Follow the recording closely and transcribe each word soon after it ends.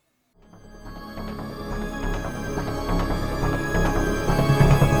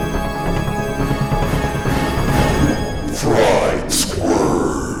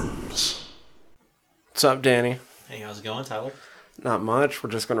What's up, Danny? Hey, how's it going, Tyler? Not much. We're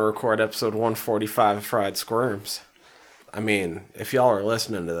just going to record episode 145 of Fried Squirms. I mean, if y'all are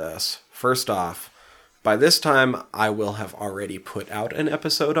listening to this, first off, by this time, I will have already put out an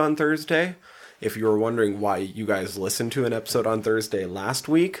episode on Thursday. If you were wondering why you guys listened to an episode on Thursday last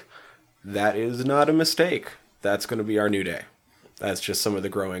week, that is not a mistake. That's going to be our new day. That's just some of the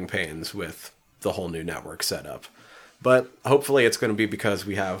growing pains with the whole new network setup. But hopefully it's going to be because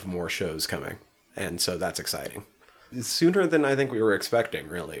we have more shows coming. And so that's exciting. It's sooner than I think we were expecting,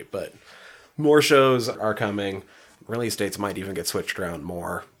 really. But more shows are coming. Release dates might even get switched around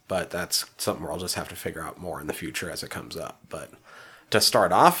more. But that's something I'll just have to figure out more in the future as it comes up. But to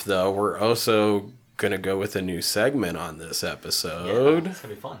start off, though, we're also going to go with a new segment on this episode. Yeah, it's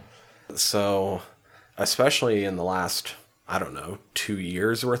going to be fun. So, especially in the last, 2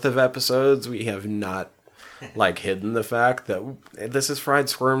 years worth of episodes, we have not hidden the fact that this is Fried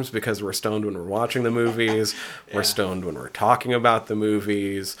Squirms because we're stoned when we're watching the movies, we're stoned when we're talking about the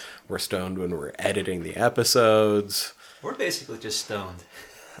movies, we're stoned when we're editing the episodes. We're basically just stoned.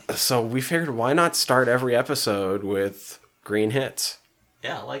 So we figured, why not start every episode with green hits?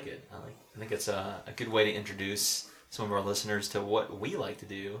 Yeah, I like it. I think it's a good way to introduce some of our listeners to what we like to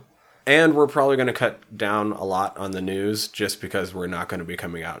do. And we're probably going to cut down a lot on the news just because we're not going to be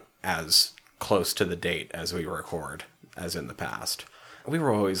coming out as close to the date as we record as in the past. We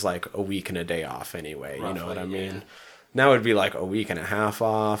were always like a week and a day off anyway. Roughly, you know what I mean? Yeah. Now it'd be like a week and a half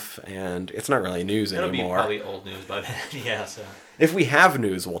off, and it's not really news anymore. It'll be probably old news by then. Yeah, so if we have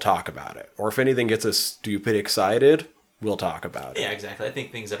news, we'll talk about it. Or if anything gets us stupid excited, we'll talk about it. Yeah, exactly. I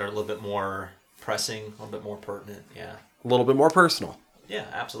think things that are a little bit more pressing, a little bit more pertinent, yeah. A little bit more personal. Yeah,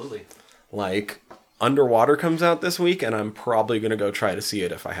 absolutely. Like Underwater comes out this week, and I'm probably going to go try to see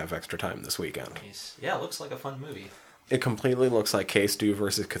it if I have extra time this weekend. Nice. Yeah, it looks like a fun movie. It completely looks like K-Stew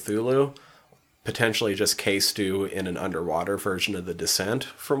versus Cthulhu. Potentially just K-Stew in an underwater version of The Descent,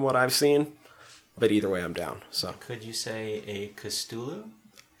 from what I've seen. But either way, I'm down. So could you say a Cthulhu?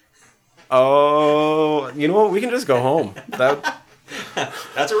 Oh, you know what? We can just go home. That's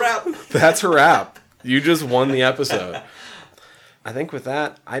a wrap. That's a wrap. You just won the episode. I think with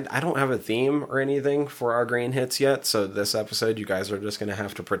that, I don't have a theme or anything for our green hits yet, so this episode you guys are just going to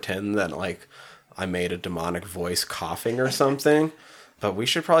have to pretend that, I made a demonic voice coughing or something. But we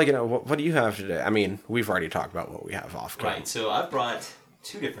should probably get... What do you have today? I mean, we've already talked about what we have off camera. Right, so I've brought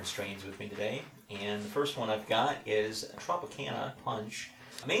 2 different strains with me today, and the first one I've got is Tropicana Punch,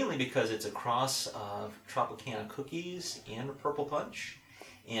 mainly because it's a cross of Tropicana cookies and Purple Punch,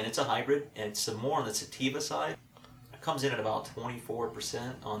 and it's a hybrid, and it's more on the sativa side. Comes in at about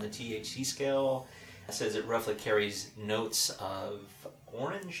 24% on the THC scale. It says it roughly carries notes of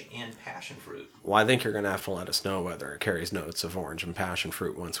orange and passion fruit. Well, I think you're going to have to let us know whether it carries notes of orange and passion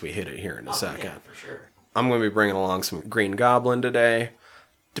fruit once we hit it here in a second. Yeah, for sure. I'm going to be bringing along some Green Goblin today.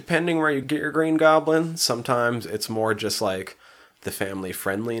 Depending where you get your Green Goblin, sometimes it's more just like the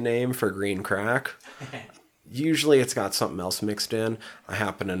family-friendly name for green crack. Usually it's got something else mixed in. I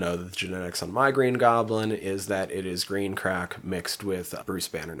happen to know that the genetics on my Green Goblin is that it is green crack mixed with Bruce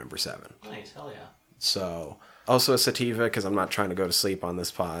Banner number 7. Nice, hell yeah. So, also a sativa because I'm not trying to go to sleep on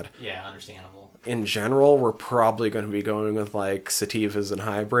this pod. Yeah, understandable. In general, we're probably going to be going with sativas and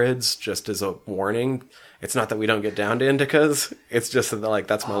hybrids just as a warning. It's not that we don't get down to indicas. It's just that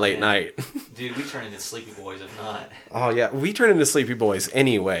that's my late night. Dude, we turn into sleepy boys if not. Oh yeah, we turn into sleepy boys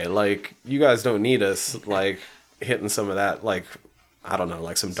anyway. You guys don't need us hitting some of that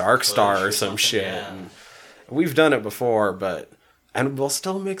some Dark Star or some shit. Yeah. And we've done it before, and we'll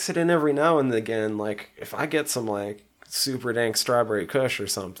still mix it in every now and again. If I get some super dank strawberry kush or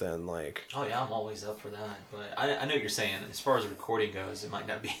something Oh yeah, I'm always up for that. But I know what you're saying. As far as recording goes, it might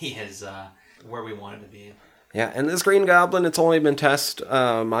not be as where we want it to be. Yeah, and this Green Goblin, it's only been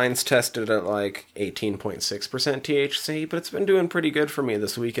mine's tested at 18.6% THC, but it's been doing pretty good for me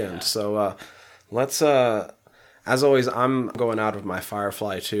this weekend. Yeah. So let's as always, I'm going out of my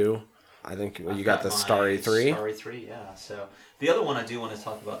Firefly 2. I think you got the Starry 3. Starry 3, yeah. So the other one I do want to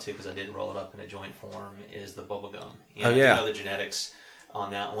talk about too, because I did roll it up in a joint form, is the Bubblegum. And I know the genetics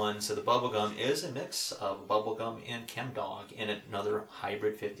on that one. So the Bubblegum is a mix of Bubblegum and Chemdog in another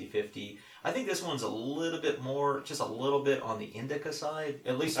hybrid 50-50. I think this one's a little bit more, just a little bit on the indica side,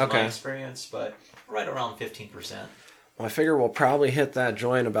 at least in my experience, but right around 15%. Well, I figure we'll probably hit that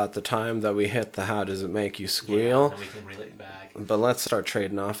joint about the time that we hit the How Does It Make You Squeal. Yeah, and we can reel it back. But let's start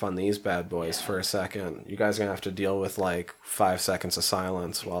trading off on these bad boys for a second. You guys are going to have to deal with 5 seconds of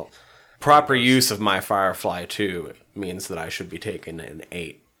silence. Well, proper use of my Firefly 2 means that I should be taking an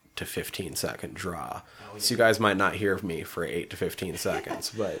 8 to 15 second draw. Oh, yeah. So you guys might not hear me for 8 to 15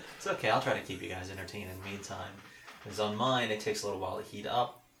 seconds, but It's okay. I'll try to keep you guys entertained in the meantime. Because on mine, it takes a little while to heat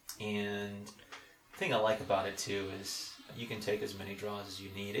up. And the thing I like about it, too, is you can take as many draws as you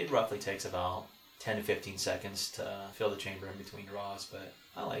need. It roughly takes about 10 to 15 seconds to fill the chamber in between draws. But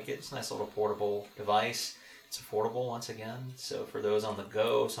I like it. It's a nice little portable device. It's affordable, once again. So for those on the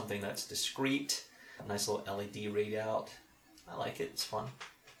go, something that's discreet, a nice little LED readout. I like it. It's fun.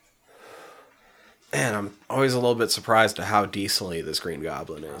 man, I'm always a little bit surprised at how diesel-y this Green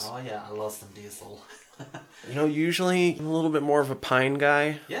Goblin is. Oh, yeah. I love some diesel. Usually I'm a little bit more of a pine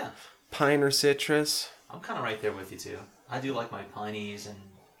guy. Yeah. Pine or citrus. I'm kind of right there with you, too. I do like my pineys and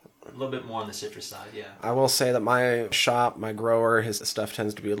a little bit more on the citrus side, yeah. I will say that my shop, my grower, his stuff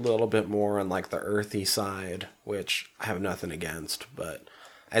tends to be a little bit more on like the earthy side, which I have nothing against. But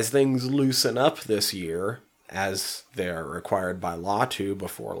as things loosen up this year, as they're required by law to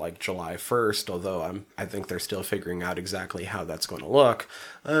before like July 1st, although I think they're still figuring out exactly how that's going to look,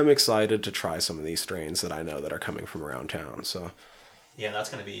 I'm excited to try some of these strains that I know that are coming from around town. So yeah, that's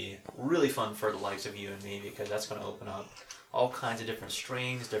going to be really fun for the likes of you and me, because that's going to open up all kinds of different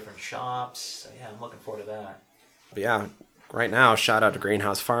strains, different shops. So yeah, I'm looking forward to that. but yeah, right now, shout out to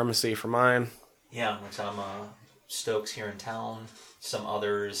Greenhouse Pharmacy for mine. Yeah, which I'm Stokes here in town. Some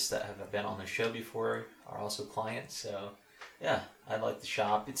others that have been on the show before are also clients. So yeah, I like the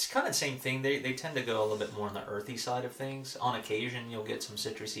shop. It's kind of the same thing. They tend to go a little bit more on the earthy side of things. On occasion, you'll get some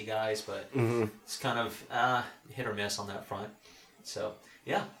citrusy guys, but it's kind of hit or miss on that front. So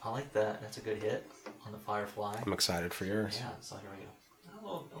yeah, I like that. That's a good hit on the Firefly. I'm excited for yours. Yeah, so here we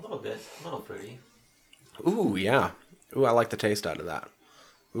go. A little bit, a little fruity. Ooh, yeah. Ooh, I like the taste out of that.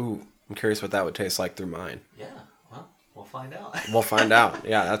 Ooh, I'm curious what that would taste like through mine. Yeah, well, we'll find out. We'll find out.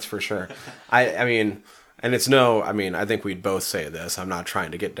 Yeah, that's for sure. I mean, and it's no, I mean, I think we'd both say this. I'm not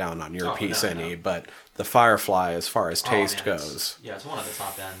trying to get down on your piece any, but the Firefly, as far as taste goes. It's one of the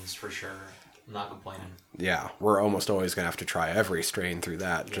top ends for sure. I'm not complaining. Yeah, we're almost always going to have to try every strain through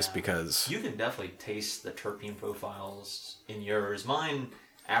that just because. You can definitely taste the terpene profiles in yours. Mine,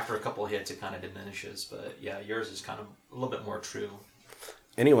 after a couple of hits, it kind of diminishes, but yeah, yours is kind of a little bit more true.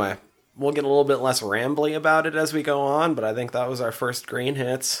 Anyway, we'll get a little bit less rambly about it as we go on, but I think that was our first green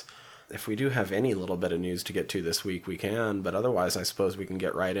hits. If we do have any little bit of news to get to this week, we can, but otherwise I suppose we can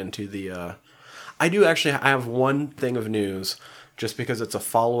get right into the... I have one thing of news, just because it's a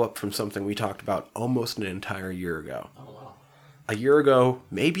follow-up from something we talked about almost an entire year ago. Oh, wow. A year ago,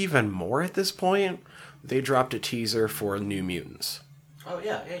 maybe even more at this point, they dropped a teaser for New Mutants. Oh,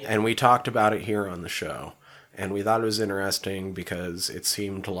 yeah. And we talked about it here on the show. And we thought it was interesting because it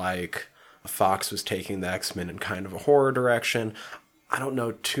seemed like Fox was taking the X-Men in kind of a horror direction. I don't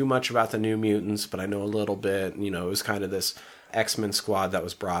know too much about the New Mutants, but I know a little bit. It was kind of this X-Men squad that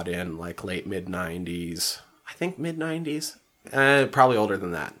was brought in like late mid-90s. I think mid-90s. Probably older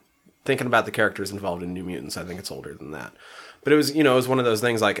than that. Thinking about the characters involved in New Mutants, I think it's older than that. But it was, it was one of those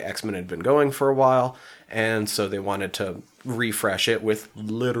things like X-Men had been going for a while, and so they wanted to refresh it with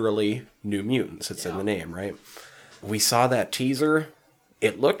literally New Mutants. It's in the name, right? We saw that teaser.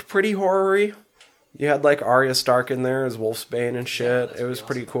 It looked pretty horror-y. You had like Arya Stark in there as Wolfsbane and shit. It was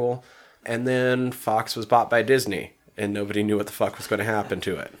pretty cool. And then Fox was bought by Disney, and nobody knew what the fuck was going to happen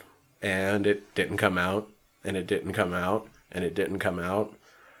to it. And it didn't come out, and it didn't come out, and it didn't come out.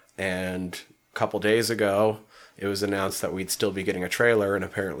 And a couple days ago, it was announced that we'd still be getting a trailer, and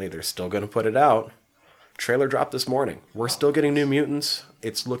apparently they're still going to put it out. Trailer dropped this morning. We're still getting New Mutants.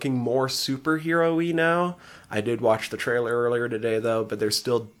 It's looking more superhero-y now. I did watch the trailer earlier today, though, but there's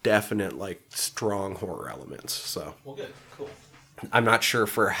still definite, strong horror elements. So, well, good. Cool. I'm not sure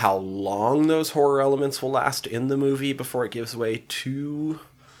for how long those horror elements will last in the movie before it gives way to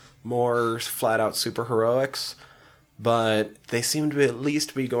more flat-out superheroics. But they seem to at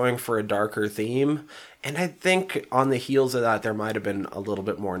least be going for a darker theme. And I think on the heels of that, there might have been a little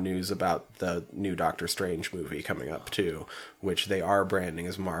bit more news about the new Doctor Strange movie coming up, too, which they are branding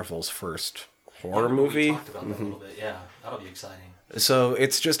as Marvel's first horror movie. We talked about that a little bit. Yeah, that'll be exciting. So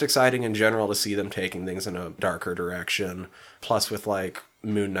it's just exciting in general to see them taking things in a darker direction. Plus with,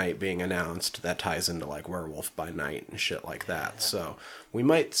 Moon Knight being announced, that ties into, Werewolf by Night and shit like that. Yeah. So we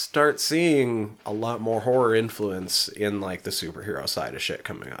might start seeing a lot more horror influence in, the superhero side of shit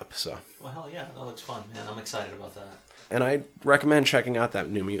coming up, so... Well, hell yeah, that looks fun, man. I'm excited about that. And I recommend checking out that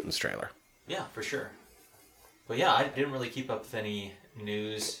New Mutants trailer. Yeah, for sure. But yeah, I didn't really keep up with any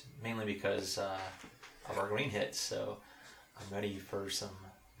news, mainly because of our green hits, so I'm ready for some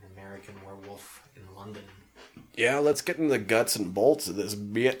American Werewolf in London. Yeah, let's get into the guts and bolts of this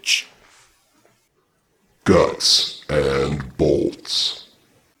bitch. Guts and bolts.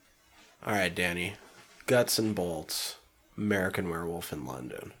 All right, Danny. Guts and bolts. American Werewolf in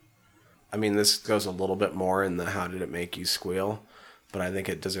London. I mean, this goes a little bit more in the how did it make you squeal, but I think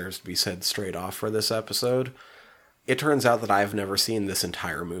it deserves to be said straight off for this episode. It turns out that I've never seen this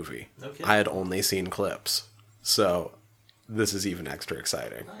entire movie. Okay. I had only seen clips. So this is even extra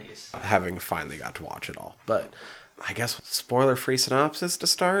exciting. Nice. Having finally got to watch it all. But I guess spoiler-free synopsis to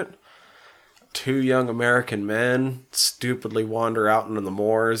start. 2 young American men stupidly wander out into the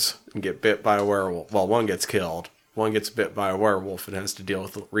moors and get bit by a werewolf. Well, one gets killed. One gets bit by a werewolf and has to deal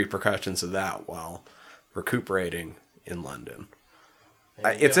with the repercussions of that while recuperating in London.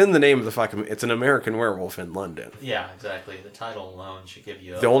 It's in the name of the fucking... It's an American Werewolf in London. Yeah, exactly. The title alone should give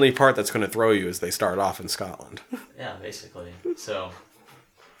you... The only part that's going to throw you is they start off in Scotland. Yeah, basically. So,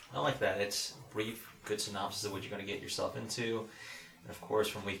 I like that. It's brief, good synopsis of what you're going to get yourself into. And of course,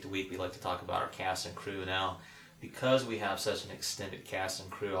 from week to week, we like to talk about our cast and crew. Now, because we have such an extended cast and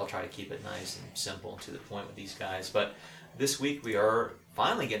crew, I'll try to keep it nice and simple and to the point with these guys. But this week, we are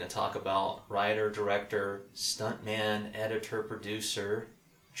finally getting to talk about writer, director, stuntman, editor, producer,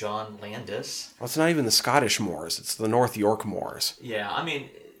 John Landis. Well, it's not even the Scottish moors. It's the North York moors. Yeah, I mean,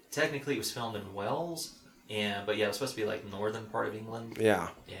 technically it was filmed in Wales, but yeah, it was supposed to be like northern part of England. Yeah.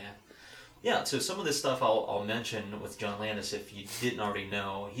 Yeah, so some of this stuff I'll mention with John Landis if you didn't already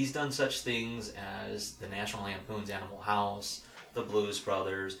know. He's done such things as the National Lampoon's Animal House, the Blues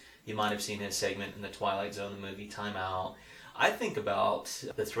Brothers. You might have seen his segment in the Twilight Zone, the movie Time Out. I think about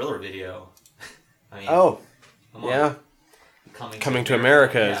the Thriller video. I mean, yeah. Coming to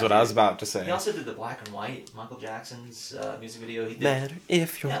America is what I was about to say. He also did the black and white Michael Jackson's music video. He did Matter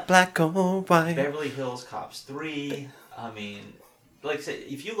if you're black or white. Beverly Hills Cops 3. I mean, like I said,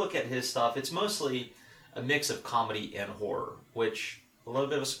 if you look at his stuff, it's mostly a mix of comedy and horror, which, a little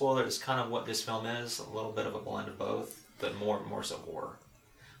bit of a spoiler, is kind of what this film is. A little bit of a blend of both, but more so horror.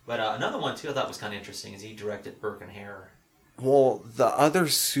 But another one, too, I thought was kind of interesting is he directed Burke and Hare. Well, the other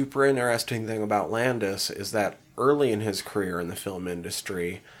super interesting thing about Landis is that early in his career in the film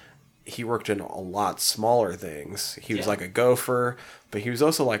industry, he worked in a lot smaller things. He was like a gopher, but he was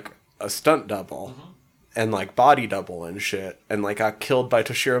also like a stunt double and like body double and shit, and like got killed by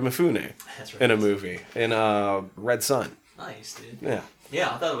Toshiro Mifune in a movie, in Red Sun. Nice, dude. Yeah.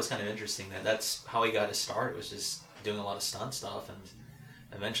 Yeah, I thought it was kind of interesting that's how he got his start. It was just doing a lot of stunt stuff and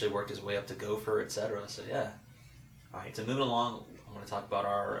eventually worked his way up to gopher, etc. So yeah. All right, so moving along, I'm going to talk about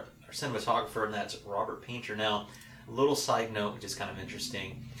our cinematographer, and that's Robert Painter. Now, a little side note, which is kind of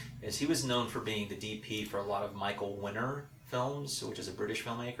interesting, is he was known for being the DP for a lot of Michael Winner films, which is a British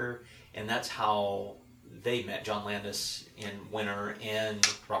filmmaker, and that's how they met, John Landis and Winner and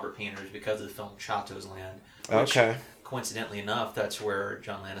Robert Painter, because of the film Chateau's Land. Which, coincidentally enough, that's where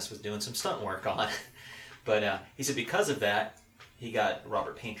John Landis was doing some stunt work on. But he said because of that, he got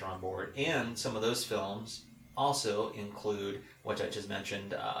Robert Painter on board, and some of those films also include, which I just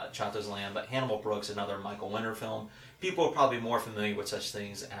mentioned, Chateau's Land, but Hannibal Brooks, another Michael Winner film. People are probably more familiar with such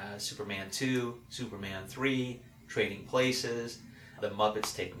things as Superman 2, Superman 3, Trading Places, The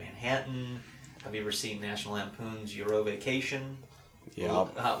Muppets Take Manhattan. Have you ever seen National Lampoon's Euro Vacation? Yeah.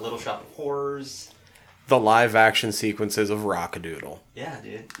 Little Shop of Horrors. The live action sequences of Rockadoodle. Yeah,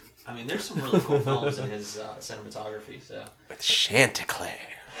 dude. I mean, there's some really cool films in his cinematography. So. With Chanticleer.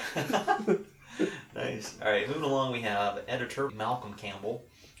 Nice. All right, moving along, we have editor Malcolm Campbell,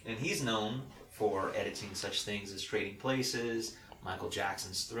 and he's known for editing such things as Trading Places, Michael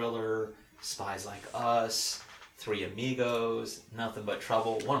Jackson's Thriller, Spies Like Us, Three Amigos, Nothing But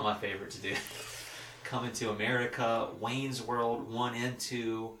Trouble, one of my favorites, dude. Coming to America, Wayne's World 1 and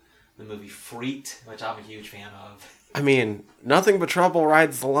 2, the movie Freaked, which I'm a huge fan of. I mean, Nothing But Trouble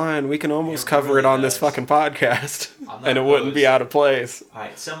rides the line. We can almost cover it on this fucking podcast, and it wouldn't be out of place. All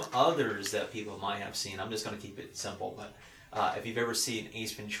right, some others that people might have seen. I'm just going to keep it simple, but if you've ever seen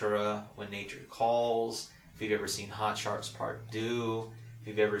Ace Ventura, When Nature Calls, if you've ever seen Hot Shots Part 2, if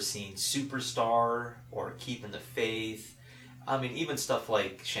you've ever seen Superstar or Keeping the Faith, I mean, even stuff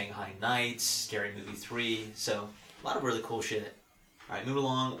like Shanghai Nights, Scary Movie 3, so a lot of really cool shit. All right, moving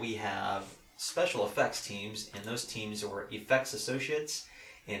along, we have special effects teams, and those teams were effects associates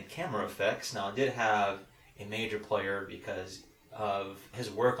and camera effects. Now, I did have a major player because of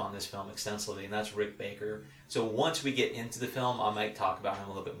his work on this film extensively, and that's Rick Baker. So once we get into the film, I might talk about him a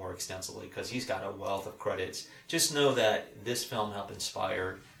little bit more extensively because he's got a wealth of credits. Just know that this film helped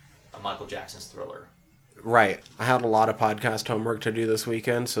inspire Michael Jackson's Thriller. Right. I had a lot of podcast homework to do this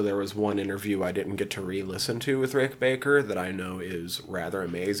weekend, so there was one interview I didn't get to re-listen to with Rick Baker that I know is rather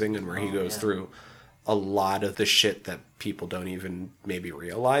amazing, and where he goes through a lot of the shit that people don't even maybe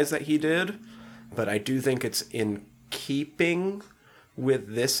realize that he did. But I do think it's in keeping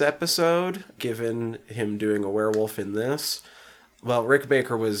with this episode, given him doing a werewolf in this, well, Rick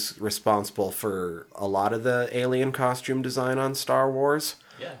Baker was responsible for a lot of the alien costume design on Star Wars.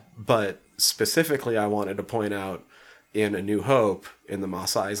 Yeah. But specifically, I wanted to point out in A New Hope, in the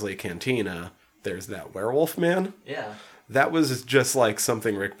Mos Eisley Cantina, there's that werewolf man. Yeah. That was just like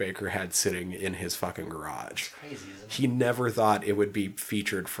something Rick Baker had sitting in his fucking garage. Crazy, isn't it? He never thought it would be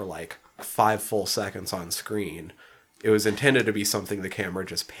featured for like 5 full seconds on screen. It was intended to be something the camera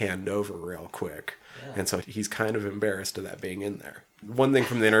just panned over real quick. Yeah. And so he's kind of embarrassed of that being in there. One thing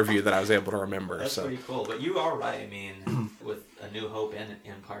from the interview that I was able to remember. That's pretty cool. But you are right. I mean, with A New Hope and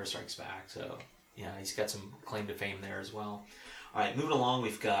Empire Strikes Back. So, yeah, he's got some claim to fame there as well. All right, moving along,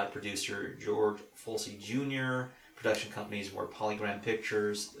 we've got producer George Folsey Jr., production companies were Polygram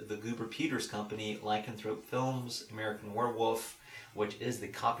Pictures, the Goober Peters Company, Lycanthrope Films, American Werewolf, which is the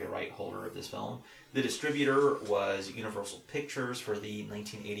copyright holder of this film. The distributor was Universal Pictures for the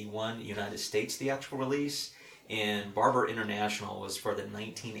 1981 United States theatrical release, and Barber International was for the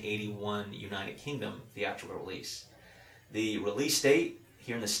 1981 United Kingdom theatrical release. The release date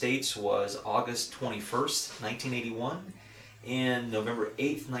here in the States was August 21st, 1981, and November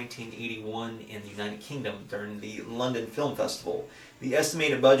 8th, 1981 in the United Kingdom during the London Film Festival. The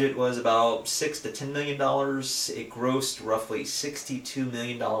estimated budget was about $6 to $10 million. It grossed roughly $62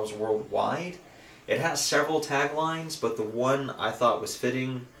 million worldwide. It has several taglines, but the one I thought was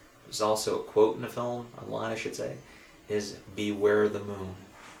fitting, was also a quote in the film, a line I should say, is "Beware the Moon."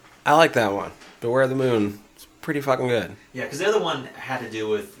 I like that one. Beware the Moon. It's pretty fucking good. Yeah, because the other one had to do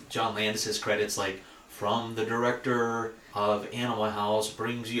with John Landis's credits, like, from the director of Animal House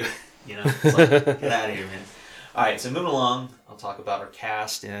brings you, it's like, get out of here, man. All right, so moving along, I'll talk about our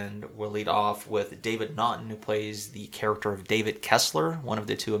cast, and we'll lead off with David Naughton, who plays the character of David Kessler, one of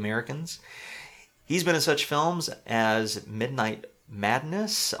the two Americans. He's been in such films as Midnight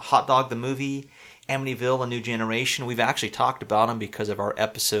Madness, Hot Dog the Movie, Amityville: A New Generation. We've actually talked about him because of our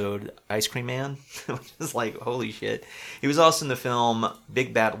episode Ice Cream Man, which is like, holy shit. He was also in the film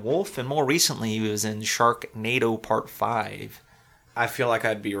Big Bad Wolf, and more recently he was in Sharknado Part 5. I feel like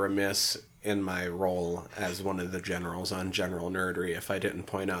I'd be remiss in my role as one of the generals on General Nerdery if I didn't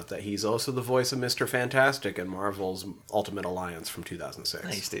point out that he's also the voice of Mr. Fantastic in Marvel's Ultimate Alliance from 2006.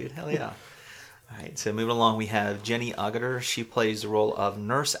 Nice, dude. Hell yeah. All right, so moving along, we have Jenny Agutter. She plays the role of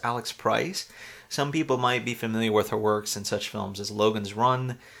Nurse Alex Price. Some people might be familiar with her works in such films as Logan's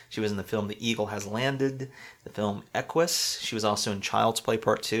Run. She was in the film The Eagle Has Landed, the film Equus. She was also in Child's Play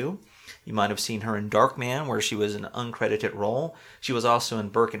Part 2. You might have seen her in Darkman, where she was an uncredited role. She was also in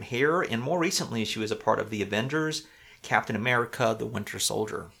Burke and Hare, and more recently she was a part of The Avengers, Captain America, The Winter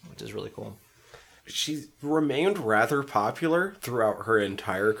Soldier, which is really cool. She remained rather popular throughout her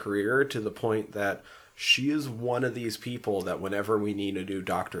entire career to the point that she is one of these people that whenever we need to do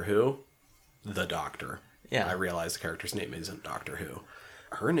Doctor Who, the Doctor. Yeah. I realize the character's name isn't Doctor Who.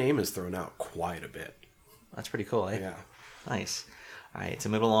 Her name is thrown out quite a bit. That's pretty cool, eh? Yeah. Nice. All right, so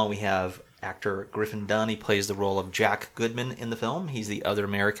moving along, we have actor Griffin Dunne. He plays the role of Jack Goodman in the film. He's the other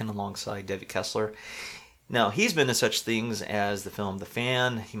American alongside David Kessler. Now, he's been in such things as the film The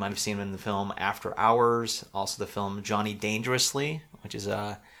Fan. You might have seen him in the film After Hours. Also the film Johnny Dangerously, which is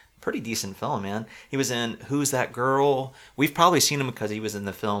a pretty decent film, man. He was in Who's That Girl? We've probably seen him because he was in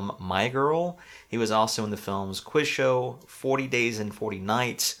the film My Girl. He was also in the films Quiz Show, 40 Days and 40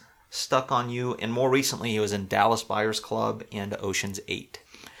 Nights, Stuck on You, and more recently he was in Dallas Buyers Club and Ocean's 8.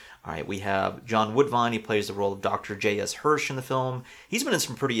 All right, we have John Woodvine. He plays the role of Dr. J.S. Hirsch in the film. He's been in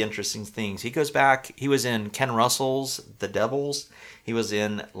some pretty interesting things. He goes back, he was in Ken Russell's The Devils. He was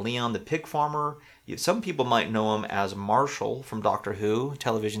in Leon the Pig Farmer. Some people might know him as Marshall from Doctor Who,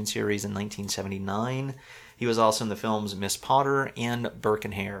 television series in 1979. He was also in the films Miss Potter and Burke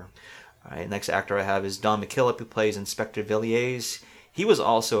and Hare. All right, next actor I have is Don McKillop, who plays Inspector Villiers. He was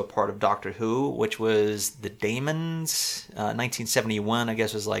also a part of Doctor Who, which was the Damons. 1971, I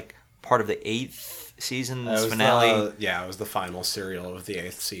guess, was like part of the 8th season's finale. It was the final serial of the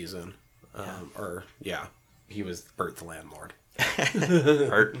 8th season. He was Bert the landlord.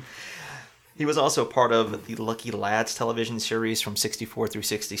 Bert. He was also part of the Lucky Lads television series from 64 through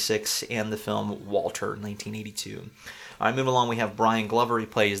 66 and the film Walter, 1982. All right, moving along, we have Brian Glover. He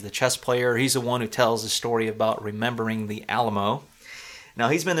plays the chess player. He's the one who tells the story about remembering the Alamo. Now,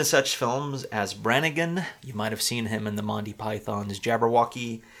 he's been in such films as Brannigan. You might have seen him in the Monty Python's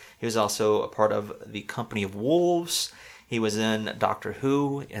Jabberwocky. He was also a part of the Company of Wolves. He was in Doctor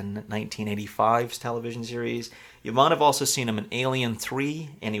Who in 1985's television series. You might have also seen him in Alien 3,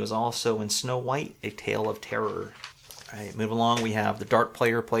 and he was also in Snow White, A Tale of Terror. All right, moving along, we have the dart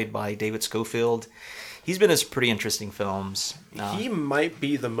player played by David Schofield. He's been in some pretty interesting films. He might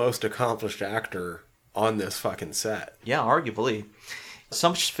be the most accomplished actor on this fucking set. Yeah, arguably.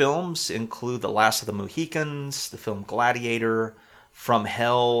 Some films include The Last of the Mohicans, the film Gladiator, From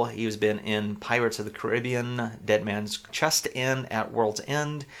Hell. He's been in Pirates of the Caribbean, Dead Man's Chest and At World's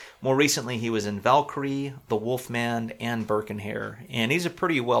End. More recently, he was in Valkyrie, The Wolfman, and Birkenhair. And he's a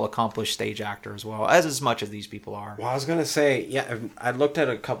pretty well-accomplished stage actor as well, as much as these people are. Well, I was going to say, yeah, I looked at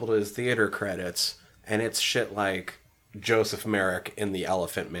a couple of his theater credits, and it's shit like Joseph Merrick in The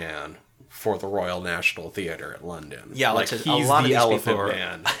Elephant Man for the Royal National Theatre at London. Yeah, like he's the Elephant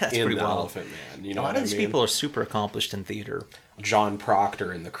Man in The Elephant Man. You know, a lot of these people are super accomplished in theater. John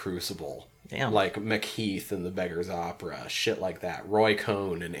Proctor in The Crucible. Damn. Like McHeath in The Beggar's Opera. Shit like that. Roy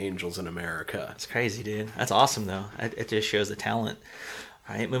Cohn in Angels in America. It's crazy, dude. That's awesome, though. It just shows the talent.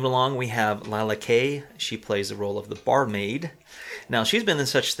 All right, moving along, we have Lila Kay. She plays the role of the barmaid. Now, she's been in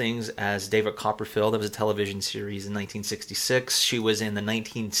such things as David Copperfield. That was a television series in 1966. She was in the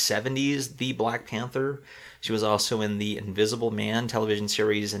 1970s, The Black Panther. She was also in the Invisible Man television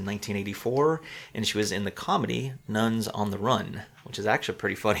series in 1984. And she was in the comedy Nuns on the Run, which is actually a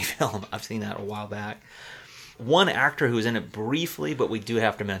pretty funny film. I've seen that a while back. One actor who was in it briefly, but we do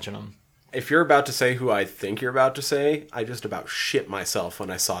have to mention him. If you're about to say who I think you're about to say, I just about shit myself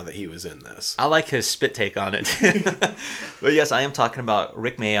when I saw that he was in this. I like his spit take on it. But yes, I am talking about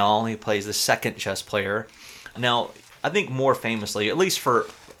Rick Mayall. He plays the second chess player. Now, I think more famously, at least for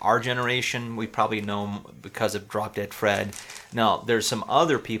our generation, we probably know him because of Drop Dead Fred. Now, there's some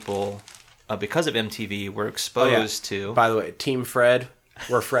other people, because of MTV, we're exposed to... By the way, Team Fred,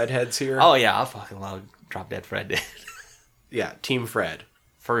 we're Fred heads here. Oh yeah, I fucking love Drop Dead Fred. Yeah, Team Fred.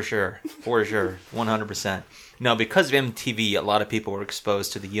 For sure. 100%. No, because of MTV, a lot of people were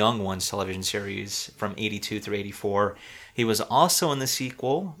exposed to the Young Ones television series from 82 through 84. He was also in the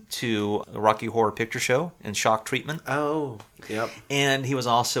sequel to the Rocky Horror Picture Show and Shock Treatment. Oh, yep. And he was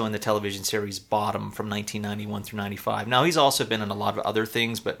also in the television series Bottom from 1991 through 95. Now, he's also been in a lot of other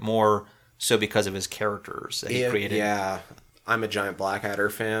things, but more so because of his characters that he created. Yeah. I'm a giant Blackadder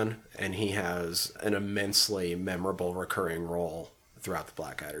fan, and he has an immensely memorable recurring role throughout the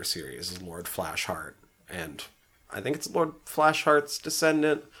Blackadder series as Lord Flashheart. And I think it's Lord Flashheart's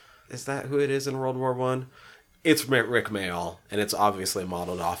descendant. Is that who it is in World War I? It's Rick Mayall, and it's obviously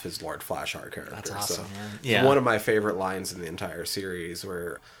modeled off his Lord Flashheart character. That's awesome, so man. Yeah. One of my favorite lines in the entire series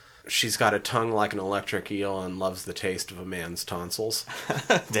where she's got a tongue like an electric eel and loves the taste of a man's tonsils.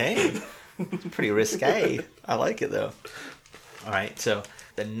 Dang. Pretty risque. I like it, though. All right, so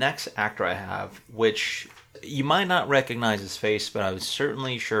the next actor I have, which you might not recognize his face, but I was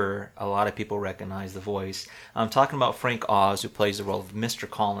certainly sure a lot of people recognize the voice. I'm talking about Frank Oz, who plays the role of Mr.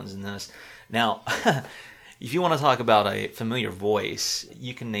 Collins in this. Now, if you want to talk about a familiar voice,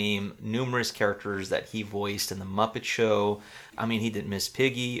 you can name numerous characters that he voiced in The Muppet Show. I mean, he did Miss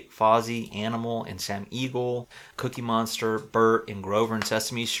Piggy, Fozzie, Animal, and Sam Eagle, Cookie Monster, Bert, and Grover in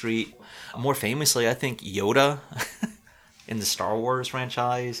Sesame Street. More famously, I think Yoda in the Star Wars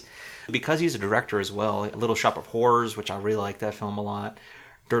franchise. Because he's a director as well, Little Shop of Horrors, which I really like that film a lot,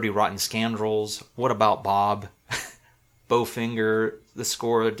 Dirty Rotten Scoundrels, What About Bob, Bowfinger, the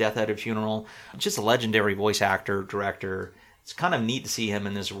score of Death at a Funeral. Just a legendary voice actor, director. It's kind of neat to see him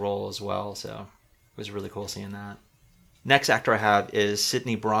in this role as well, so it was really cool seeing that. Next actor I have is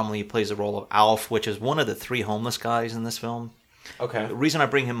Sidney Bromley. He plays the role of Alf, which is one of the three homeless guys in this film. Okay. The reason I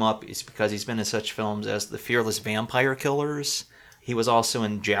bring him up is because he's been in such films as The Fearless Vampire Killers. He was also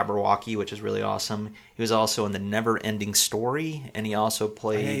in Jabberwocky, which is really awesome. He was also in The Never Ending Story, and he also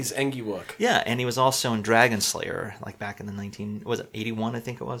played... Yeah, he's Engiwook. Yeah, and he was also in Dragon Slayer, like back in the 81, I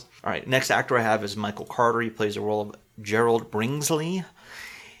think it was. All right, next actor I have is Michael Carter. He plays the role of Gerald Bringsley.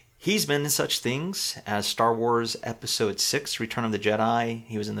 He's been in such things as Star Wars Episode 6, Return of the Jedi.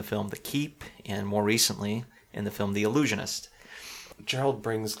 He was in the film The Keep, and more recently in the film The Illusionist. Gerald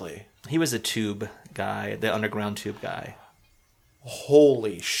Bringsley. He was the tube guy, the underground tube guy.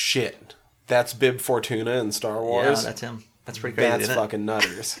 Holy shit. That's Bib Fortuna in Star Wars? Yeah, that's him. That's pretty crazy, That's isn't fucking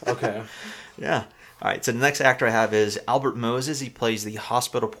nutters. Okay. Yeah. All right, so the next actor I have is Albert Moses. He plays the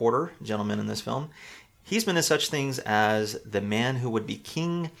hospital porter gentleman in this film. He's been in such things as The Man Who Would Be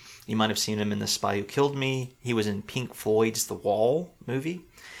King. You might have seen him in The Spy Who Killed Me. He was in Pink Floyd's The Wall movie.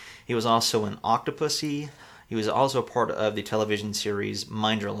 He was also in Octopussy. He was also part of the television series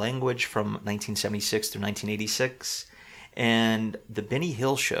Mind Your Language from 1976 through 1986. And The Benny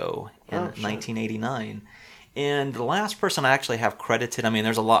Hill Show in 1989. And the last person I actually have credited, I mean,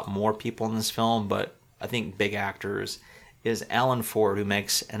 there's a lot more people in this film, but I think big actors, is Alan Ford, who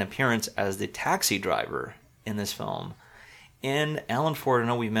makes an appearance as the taxi driver in this film. And Alan Ford, I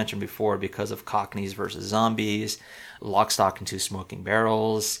know we mentioned before, because of Cockneys versus Zombies, Lock, Stock, and Two Smoking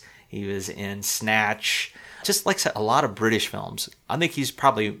Barrels. He was in Snatch. Just like I said, a lot of British films. I think he's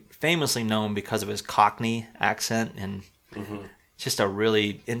probably famously known because of his Cockney accent and just a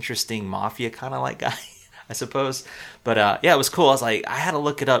really interesting mafia kind of like guy, I suppose. But yeah, it was cool. I had to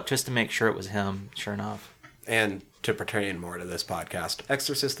look it up just to make sure it was him. Sure enough. And to pertain more to this podcast,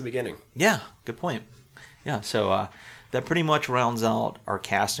 Exorcist the Beginning. Yeah, good point. Yeah, so that pretty much rounds out our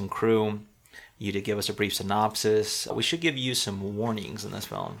cast and crew. You did give us a brief synopsis. We should give you some warnings in this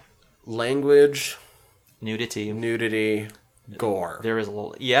film. Language, Nudity, gore. There is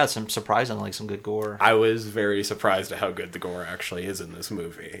some surprisingly some good gore. I was very surprised at how good the gore actually is in this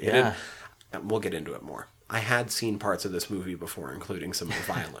movie. Yeah. We'll get into it more. I had seen parts of this movie before, including some of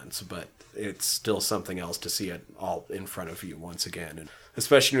the violence, but it's still something else to see it all in front of you once again. And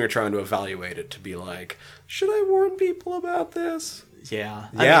especially when you're trying to evaluate it, to be like, should I warn people about this? Yeah.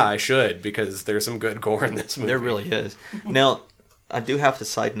 I should, because there's some good gore in this movie. There really is. Now, I do have to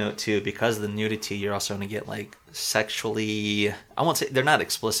side note, too, because of the nudity, you're also going to get, like, sexually... I won't say... They're not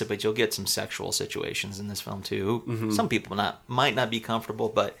explicit, but you'll get some sexual situations in this film, too. Mm-hmm. Some people might not be comfortable,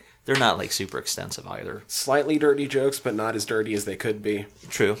 but... They're not, like, super extensive either. Slightly dirty jokes, but not as dirty as they could be.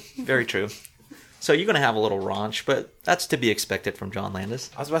 True. Very true. So you're going to have a little raunch, but that's to be expected from John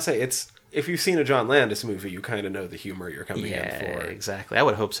Landis. I was about to say, if you've seen a John Landis movie, you kind of know the humor you're coming in for. Yeah, exactly. I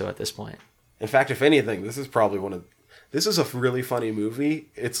would hope so at this point. In fact, if anything, this is probably this is a really funny movie.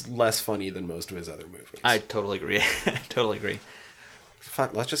 It's less funny than most of his other movies. I totally agree. Totally agree.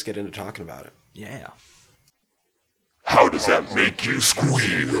 Fuck, let's just get into talking about it. Yeah. How does that make you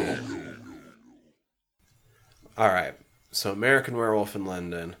squeal? Alright, so American Werewolf in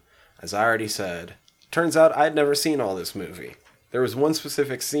London, as I already said, turns out I'd never seen all this movie. There was one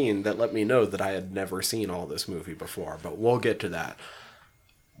specific scene that let me know that I had never seen all this movie before, but we'll get to that.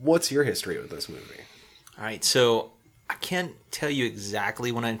 What's your history with this movie? Alright, so I can't tell you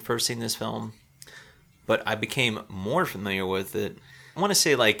exactly when I first seen this film, but I became more familiar with it, I want to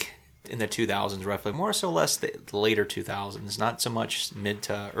say like in the 2000s roughly, more so less the later 2000s, not so much mid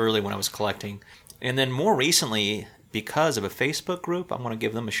to early when I was collecting. And then more recently, because of a Facebook group, I'm going to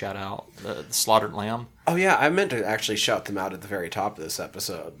give them a shout out, the Slaughtered Lamb. Oh yeah, I meant to actually shout them out at the very top of this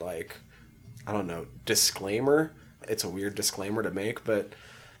episode. Like, I don't know, disclaimer? It's a weird disclaimer to make, but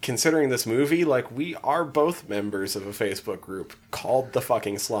considering this movie, like, we are both members of a Facebook group called The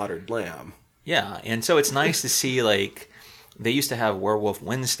Fucking Slaughtered Lamb. Yeah, and so it's nice to see, like, they used to have Werewolf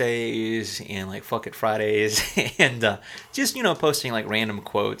Wednesdays and, like, Fuck It Fridays and just, posting, like, random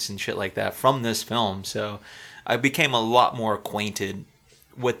quotes and shit like that from this film. So I became a lot more acquainted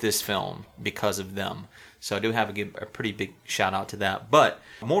with this film because of them. So I do have to give a pretty big shout out to that. But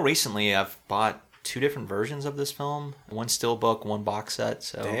more recently, I've bought 2 different versions of this film. One steelbook, one box set.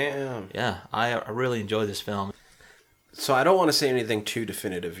 So damn. Yeah, I really enjoy this film. So I don't want to say anything too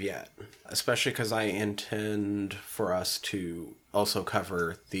definitive yet, especially because I intend for us to also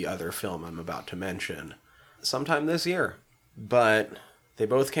cover the other film I'm about to mention sometime this year. But they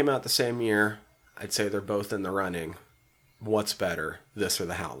both came out the same year. I'd say they're both in the running. What's better, this or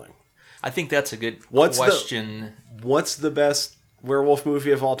The Howling? I think that's a good question. What's the best werewolf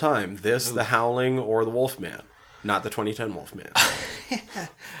movie of all time? This, The Howling, or The Wolfman? Not the 2010 Wolfman.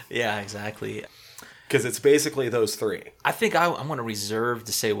 Yeah, exactly. Because it's basically those 3. I think I'm going to reserve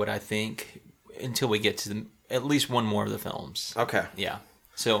to say what I think until we get to at least one more of the films. Okay. Yeah.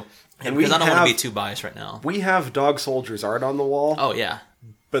 So, and because I don't want to be too biased right now. We have Dog Soldiers art on the wall. Oh, yeah.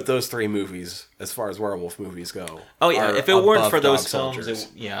 But those 3 movies, as far as werewolf movies go, oh yeah, if it weren't for those Dog films,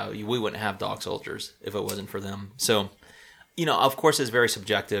 we wouldn't have Dog Soldiers if it wasn't for them. So, of course, it's very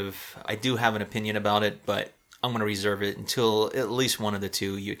subjective. I do have an opinion about it, but I'm going to reserve it until at least one of the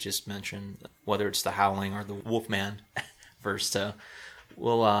 2 you just mentioned, whether it's The Howling or The Wolfman first.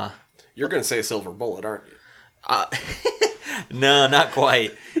 We'll. You're going to say Silver Bullet, aren't you? No, not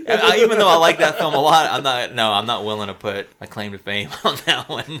quite. Even though I like that film a lot, I'm not willing to put a claim to fame on that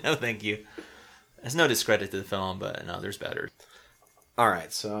one. No, thank you. There's no discredit to the film, but no, there's better. All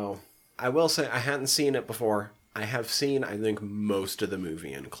right, so I will say I hadn't seen it before. I have seen, I think, most of the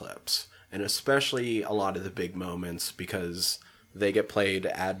movie in clips, and especially a lot of the big moments because they get played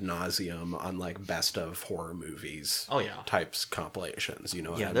ad nauseum on like best of horror movies. Oh yeah, types compilations. You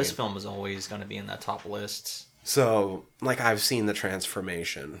know what I mean? This film is always going to be in that top lists. So, like, I've seen the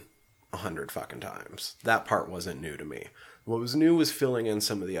transformation 100 fucking times. That part wasn't new to me. What was new was filling in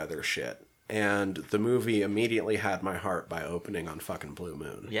some of the other shit. And the movie immediately had my heart by opening on fucking Blue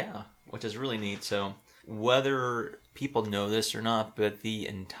Moon. Yeah, which is really neat. So, whether people know this or not, but the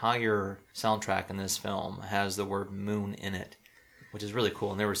entire soundtrack in this film has the word moon in it, which is really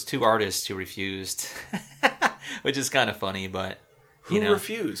cool. And there was 2 artists who refused, which is kind of funny, but Who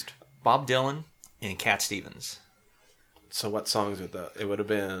refused? Bob Dylan and Cat Stevens. So what songs would that? It would have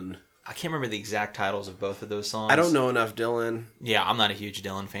been... I can't remember the exact titles of both of those songs. I don't know enough Dylan. Yeah, I'm not a huge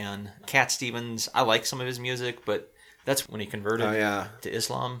Dylan fan. Cat Stevens, I like some of his music, but that's when he converted to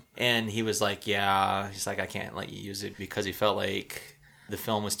Islam. And he was like, he's like, I can't let you use it because he felt like the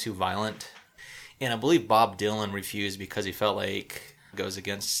film was too violent. And I believe Bob Dylan refused because he felt like it goes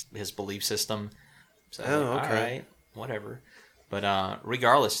against his belief system. So, okay. All right, whatever. But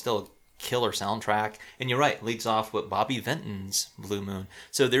regardless, still a killer soundtrack. And you're right, leads off with Bobby Vinton's Blue Moon.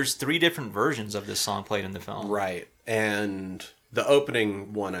 So there's 3 different versions of this song played in the film. Right. And the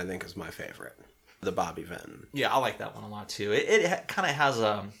opening one, I think, is my favorite. The Bobby Vinton. Yeah, I like that one a lot, too. It kind of has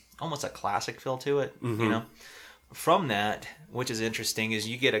almost a classic feel to it, you know? From that, which is interesting, is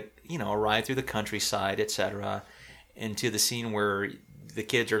you get a ride through the countryside, etc., into the scene where the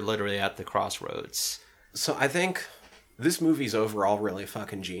kids are literally at the crossroads. So I think this movie's overall really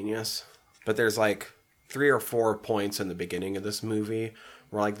fucking genius. But there's like 3 or 4 points in the beginning of this movie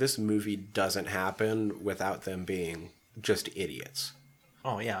where like this movie doesn't happen without them being just idiots.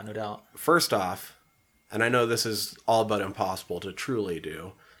 Oh, yeah, no doubt. First off, and I know this is all but impossible to truly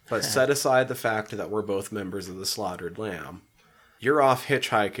do, but set aside the fact that we're both members of the Slaughtered Lamb. You're off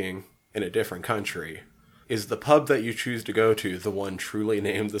hitchhiking in a different country. Is the pub that you choose to go to the one truly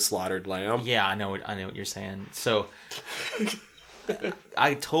named the Slaughtered Lamb? Yeah, I know what you're saying. So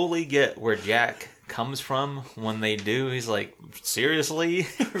I totally get where Jack comes from when they do. He's like, seriously?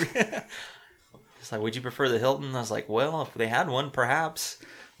 It's like, would you prefer the Hilton? I was like, well, if they had one, perhaps.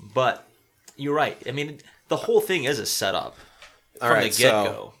 But you're right. I mean, the whole thing is a setup from the get-go.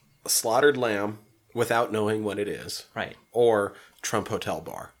 So, Slaughtered Lamb, without knowing what it is. Right. Or Trump Hotel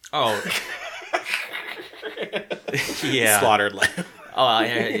Bar. Oh. Yeah. Slaughtered Lamb. Oh,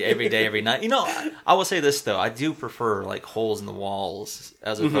 every day, every night. You know, I will say this, though. I do prefer, like, holes in the walls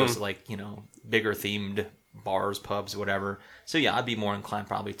as opposed to, like, bigger themed bars, pubs, whatever. So, yeah, I'd be more inclined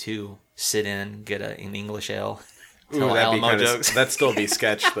probably to sit in, get an English ale. Ooh, that'd still be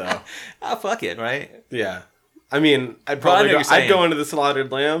sketch, though. Fuck it, right? Yeah. I mean, I'd go into the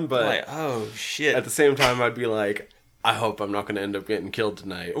Slaughtered Lamb, but like, oh, shit. At the same time, I'd be like, I hope I'm not going to end up getting killed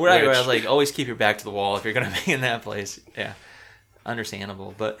tonight. Right, I was like, always keep your back to the wall if you're going to be in that place. Yeah,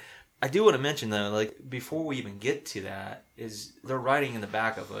 understandable. But I do want to mention, though, like, before we even get to that, is they're riding in the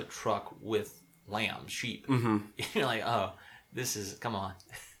back of a truck with lambs, sheep. Mm-hmm. You're like, oh, come on.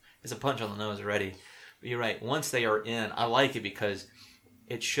 It's a punch on the nose already. But you're right. Once they are in, I like it because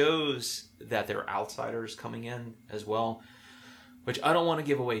it shows that they're outsiders coming in as well, which I don't want to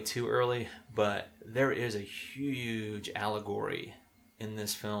give away too early, but there is a huge allegory in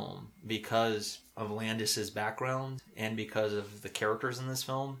this film because of Landis's background and because of the characters in this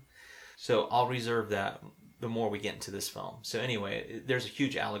film. So I'll reserve that the more we get into this film. So anyway, there's a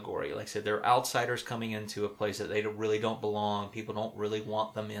huge allegory. Like I said, they're outsiders coming into a place that they really don't belong. People don't really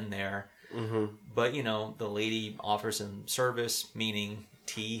want them in there. Mm-hmm. But, the lady offers them service, meaning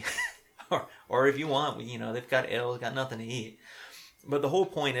tea. or if you want, they've got ale, they've got nothing to eat. But the whole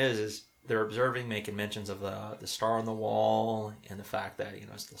point is they're observing, making mentions of the star on the wall and the fact that,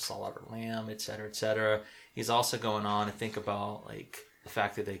 it's the Slaughtered Lamb, et cetera, et cetera. He's also going on to think about, like, the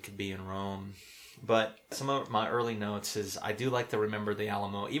fact that they could be in Rome. But some of my early notes is I do like to remember the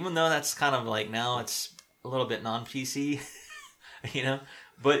Alamo, even though that's kind of like now it's a little bit non-PC,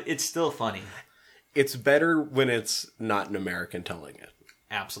 but it's still funny. It's better when it's not an American telling it.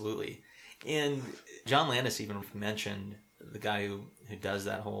 Absolutely. And John Landis even mentioned the guy who does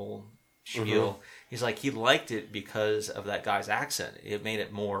that whole spiel. Mm-hmm. He's like, he liked it because of that guy's accent. It made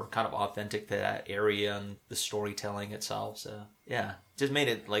it more kind of authentic to that area and the storytelling itself. So, yeah, just made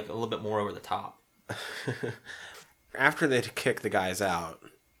it like a little bit more over the top. After they kick the guys out,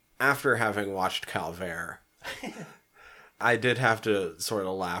 after having watched Calvert, I did have to sort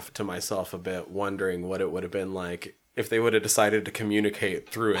of laugh to myself a bit, wondering what it would have been like if they would have decided to communicate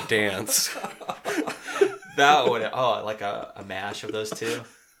through a dance. That would have, like a mash of those two.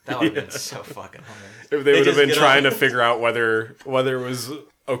 That would have been so fucking hilarious. If they would have been trying to figure out whether it was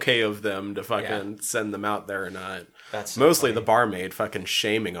okay of them to fucking send them out there or not. That's so mostly funny. The barmaid fucking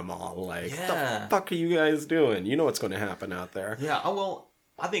shaming them all. Like, what the fuck are you guys doing? You know what's going to happen out there. Yeah, well,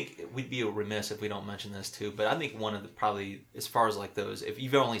 I think we'd be remiss if we don't mention this too, but I think one of the probably, as far as like those, if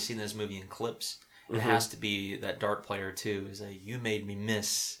you've only seen this movie in clips, it has to be that dart player too. Is like, you made me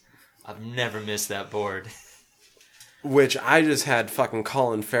miss. I've never missed that board. Which I just had fucking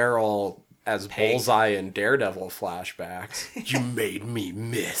Colin Farrell as Peg. Bullseye and Daredevil flashbacks. You made me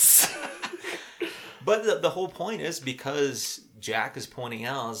miss. But the whole point is because Jack is pointing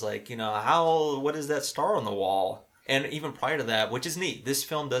out, is like, what is that star on the wall? And even prior to that, which is neat, this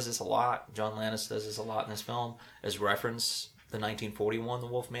film does this a lot. John Landis does this a lot in this film, as reference the 1941 The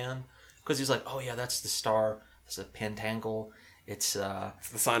Wolfman. Because he's like, oh yeah, that's the star. It's a pentangle. It's the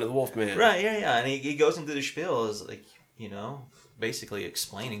sign of the Wolfman. Right, yeah. And he goes into the spiel as like, basically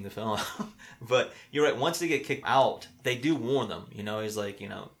explaining the film. But you're right, once they get kicked out, they do warn them. He's like,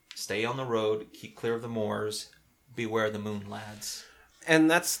 stay on the road, keep clear of the moors, beware the moon lads. And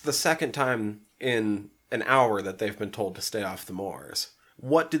that's the second time in an hour that they've been told to stay off the moors.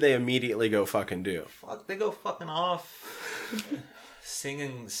 What do they immediately go fucking do? They go fucking off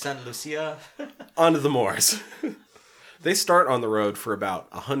singing Santa Lucia. Onto the moors. They start on the road for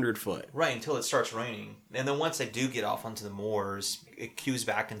about 100 foot. Right, until it starts raining. And then once they do get off onto the moors, it cues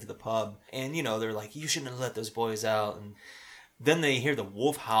back into the pub. And, they're like, you shouldn't have let those boys out. And then they hear the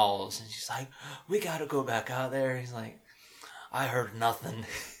wolf howls. And she's like, we gotta go back out there. He's like, I heard nothing.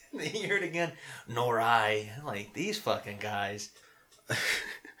 They hear it again. Nor I. Like, these fucking guys.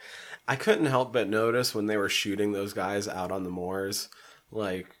 I couldn't help but notice when they were shooting those guys out on the moors,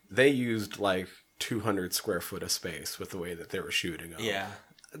 like, they used, 200 square foot of space with the way that they were shooting them. Yeah.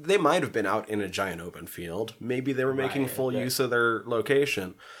 They might have been out in a giant open field. Maybe they were making full use of their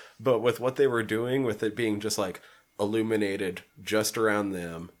location. But with what they were doing, with it being just, illuminated just around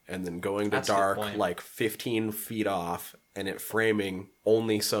them, and then going to That's a good dark, point. 15 feet off, and it framing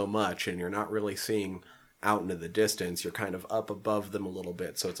only so much, and you're not really seeing out into the distance. You're kind of up above them a little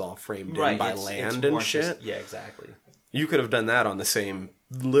bit, so it's all framed in by land and shit. Yeah, exactly. You could have done that on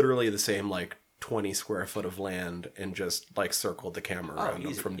literally the same 20 square foot of land, and just circled the camera around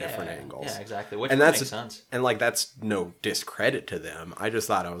them from different angles. Yeah, exactly. Which and makes sense. And that's no discredit to them. I just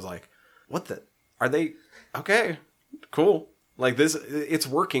thought, I was like, what the? Are they? Okay, cool. This, it's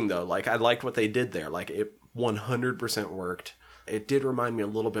working though. I liked what they did there. It 100% worked. It did remind me a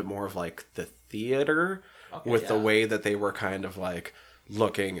little bit more of the theater, with the way that they were kind of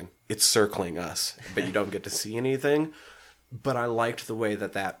looking, and it's circling us, but you don't get to see anything. But I liked the way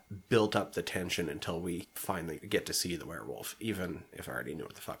that built up the tension until we finally get to see the werewolf. Even if I already knew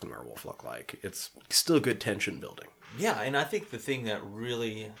what the fucking werewolf looked like, it's still good tension building. Yeah, and I think the thing that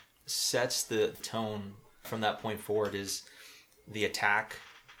really sets the tone from that point forward is the attack.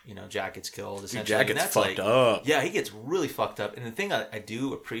 Jack gets killed. Essentially. Jack gets fucked up. Yeah, he gets really fucked up. And the thing I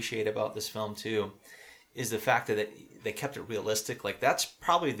do appreciate about this film, too, is the fact that they kept it realistic. That's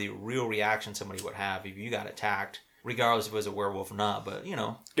probably the real reaction somebody would have if you got attacked. Regardless if it was a werewolf or not, but,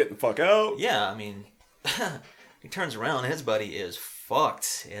 Getting the fuck out. Yeah, I mean, he turns around and his buddy is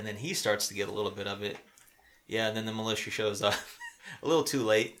fucked. And then he starts to get a little bit of it. Yeah, and then the militia shows up a little too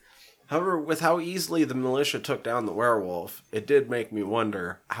late. However, with how easily the militia took down the werewolf, it did make me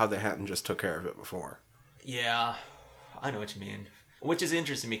wonder how they hadn't just took care of it before. Yeah, I know what you mean. Which is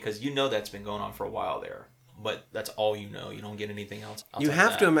interesting because that's been going on for a while there. But that's all you know. You don't get anything else. You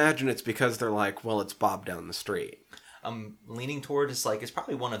have to imagine it's because they're it's Bob down the street. I'm leaning toward it's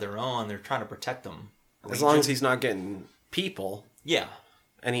probably one of their own. They're trying to protect them. As long as he's not getting people. Yeah.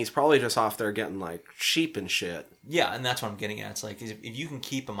 And he's probably just off there getting sheep and shit. Yeah, and that's what I'm getting at. It's if you can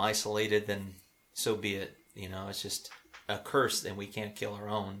keep them isolated, then so be it. It's just a curse and we can't kill our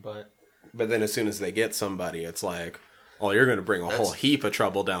own. But then as soon as they get somebody, it's oh, you're going to bring a whole heap of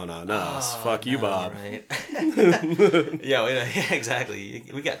trouble down on us. Fuck you, Bob. Right. Yeah, exactly.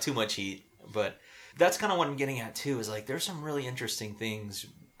 We got too much heat. But that's kind of what I'm getting at, too, is there's some really interesting things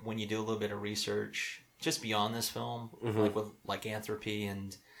when you do a little bit of research just beyond this film, with lycanthropy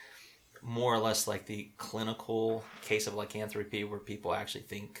and more or less the clinical case of lycanthropy where people actually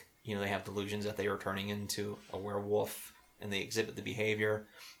think, they have delusions that they are turning into a werewolf and they exhibit the behavior.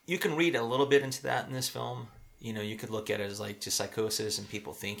 You can read a little bit into that in this film. You could look at it as just psychosis and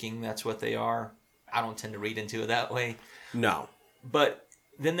people thinking that's what they are. I don't tend to read into it that way. No. But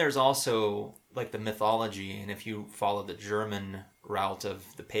then there's also the mythology, and if you follow the German route of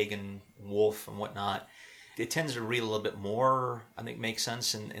the pagan wolf and whatnot, it tends to read a little bit more, I think makes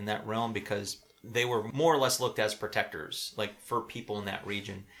sense in that realm because they were more or less looked as protectors, for people in that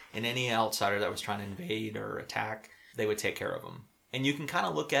region. And any outsider that was trying to invade or attack, they would take care of them. And you can kind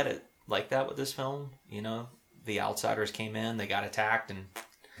of look at it like that with this film, The outsiders came in, they got attacked, and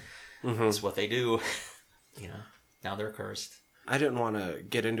that's what they do. Now they're cursed. I didn't want to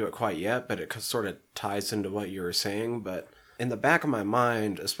get into it quite yet, but it sort of ties into what you were saying. But in the back of my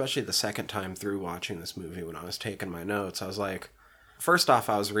mind, especially the second time through watching this movie when I was taking my notes, I was first off,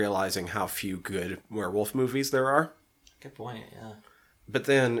 I was realizing how few good werewolf movies there are. Good point, yeah. But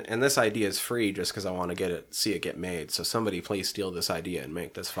then, and this idea is free just because I want to see it get made. So somebody please steal this idea and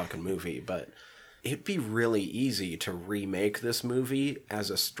make this fucking movie. But it'd be really easy to remake this movie as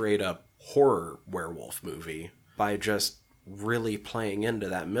a straight up horror werewolf movie by just really playing into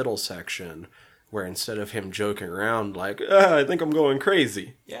that middle section where instead of him joking around like, I think I'm going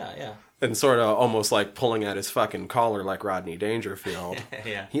crazy. Yeah. And sort of almost like pulling at his fucking collar like Rodney Dangerfield.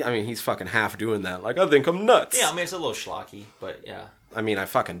 Yeah. He's fucking half doing that. Like, I think I'm nuts. Yeah, I mean, it's a little schlocky, but yeah. I mean, I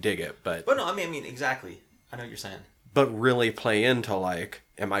fucking dig it, but... But no, I mean, exactly. I know what you're saying. But really play into, like,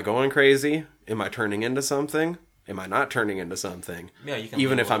 am I going crazy? Am I turning into something? Am I not turning into something? Yeah, you can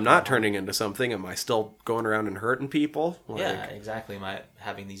even if I'm more. not turning into something, am I still going around and hurting people? Like, Yeah, exactly. Am I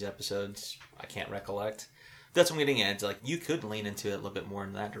having these episodes I can't recollect? That's what I'm getting at. It's like, you could lean into it a little bit more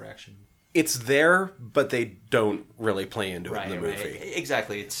in that direction. It's there, but they don't really play into it in the movie. Right.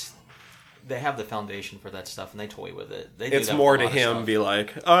 Exactly. They have the foundation for that stuff, and they toy with it. They It's do that more with a to lot of him stuff. be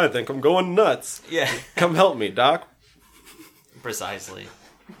like, I think I'm going nuts. Yeah. Come help me, Doc. Precisely.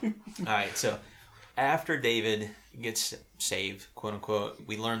 All right, so after David gets saved, quote unquote,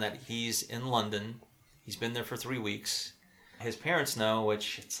 we learn that he's in London. He's been there for 3 weeks. His parents know,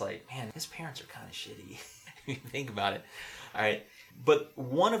 which it's like, man, his parents are kind of shitty. If you think about it. All right. But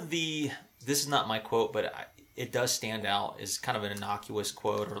this is not my quote, but it does stand out, is kind of an innocuous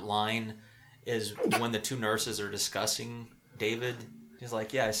quote or line, is when the two nurses are discussing David. He's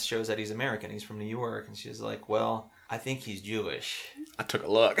like, yeah, it shows that he's American. He's from New York. And she's like, well, I think he's Jewish. I took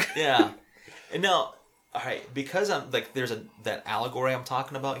a look. Yeah. And now, all right, because I'm like, there's that allegory I'm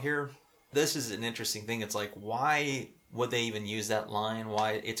talking about here. This is an interesting thing. It's like, why would they even use that line?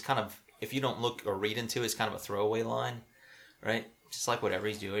 Why? It's kind of, if you don't look or read into it, it's kind of a throwaway line, right? Just like whatever,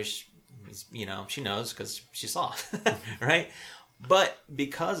 he's Jewish. She knows because she saw, right? But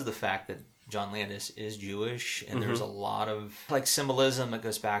because of the fact that John Landis is Jewish, and there's a lot of like symbolism that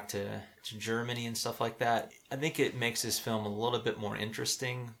goes back to Germany and stuff like that, I think it makes this film a little bit more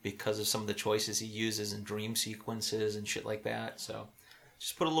interesting because of some of the choices he uses in dream sequences and shit like that. So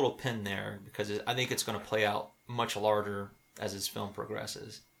just put a little pin there because I think it's going to play out much larger as this film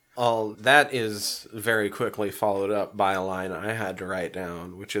progresses. Oh, that is very quickly followed up by a line I had to write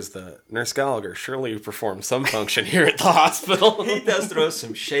down, which is the Nurse Gallagher, surely you perform some function here at the hospital. He does throw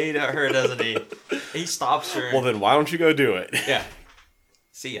some shade at her, doesn't he? He stops her. Well, then why don't you go do it? Yeah.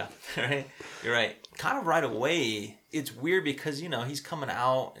 See ya. Right? You're right. Kind of right away, it's weird because, he's coming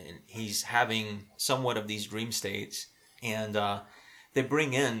out and he's having somewhat of these dream states. And they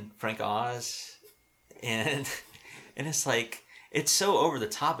bring in Frank Oz. And it's like, it's so over the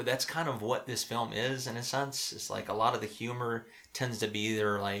top, but that's kind of what this film is in a sense. It's like a lot of the humor tends to be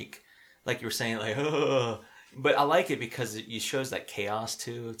either like you were saying, like, ugh. But I like it because it shows that chaos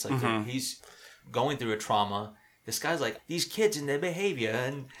too. It's like he's going through a trauma. This guy's like, these kids and their behavior,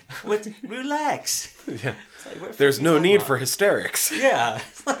 and relax. Yeah. Like, there's no need for hysterics. Yeah.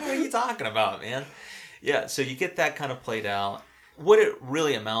 It's like, what are you talking about, man? Yeah, so you get that kind of played out. What it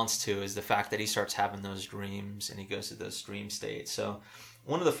really amounts to is the fact that he starts having those dreams and he goes to those dream states. So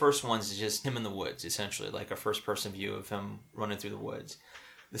one of the first ones is just him in the woods, essentially, like a first-person view of him running through the woods.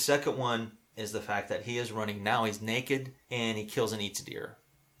 The second one is the fact that he is running now. He's naked and he kills and eats a deer,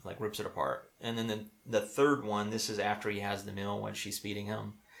 like rips it apart. And then the third one, this is after he has the meal when she's feeding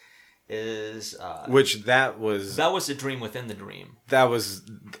him, is which that was the dream within the dream. That was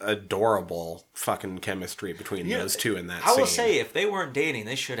adorable fucking chemistry between those two in that scene. I will say, if they weren't dating,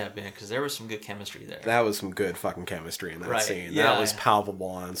 they should have been, because there was some good chemistry there. That was some good fucking chemistry in that scene. Yeah. That was palpable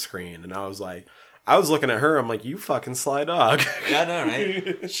on screen, and I was looking at her, I'm like, you fucking sly dog. Yeah, I know,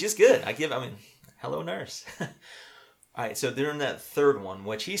 right? She's good. Hello, nurse. All right, so during that third one,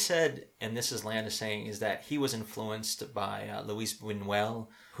 which he said, and this is Landis saying, is that he was influenced by Luis Buñuel,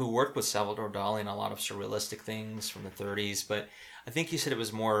 who worked with Salvador Dali on a lot of surrealistic things from the 30s. But I think he said it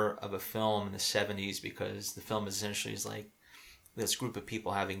was more of a film in the 70s because the film essentially is like this group of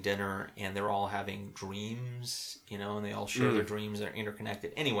people having dinner and they're all having dreams, and they all share their dreams. They're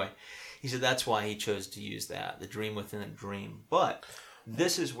interconnected. Anyway, he said that's why he chose to use that, the dream within a dream. But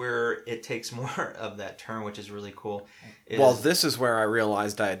this is where it takes more of that turn, which is really cool. Well, this is where I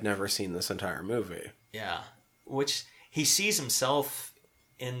realized I had never seen this entire movie. Yeah. Which he sees himself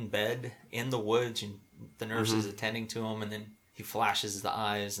in bed, in the woods, and the nurse is attending to him, and then he flashes the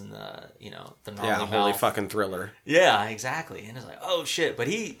eyes and the gnarly mouth. Holy fucking thriller. Yeah, exactly. And it's like, oh shit. But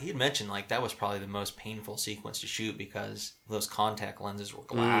he'd mentioned like that was probably the most painful sequence to shoot because those contact lenses were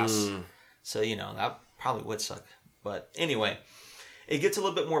glass. So, that probably would suck. But anyway, it gets a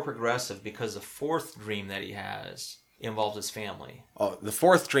little bit more progressive because the fourth dream that he has, involves his family. Oh, the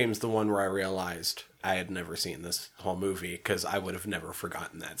fourth dream's the one where I realized I had never seen this whole movie because I would have never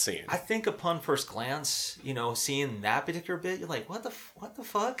forgotten that scene. I think upon first glance, seeing that particular bit, you're like, what the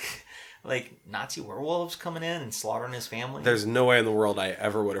fuck? Like, Nazi werewolves coming in and slaughtering his family? There's no way in the world I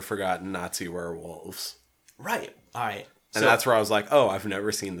ever would have forgotten Nazi werewolves. Right. All right. And that's where I was like, oh, I've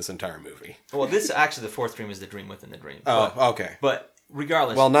never seen this entire movie. Well, the fourth dream is the dream within the dream. Oh, okay. But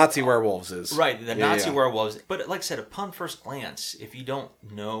regardless... Well, Nazi werewolves is... Right, the Nazi werewolves. But like I said, upon first glance, if you don't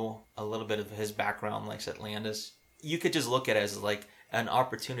know a little bit of his background, like I said, Landis, you could just look at it as like an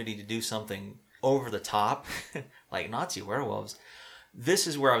opportunity to do something over the top, like Nazi werewolves. This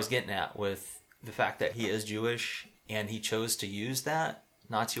is where I was getting at with the fact that he is Jewish and he chose to use that,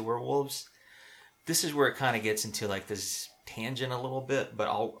 Nazi werewolves. This is where it kind of gets into like this tangent a little bit, but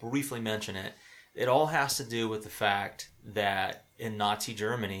I'll briefly mention it. It all has to do with the fact that in Nazi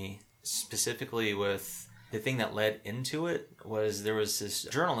Germany, specifically with the thing that led into it, was there was this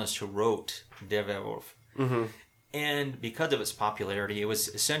journalist who wrote Der Werwolf. Mm-hmm. And because of its popularity, it was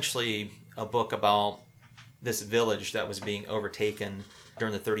essentially a book about this village that was being overtaken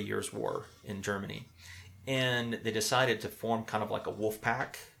during the 30 Years' War in Germany. And they decided to form kind of like a wolf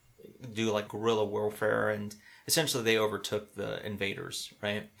pack, do like guerrilla warfare, and essentially they overtook the invaders,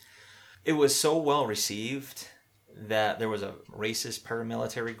 right? It was so well received that there was a racist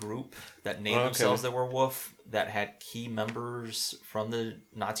paramilitary group that named themselves the Werewolf that had key members from the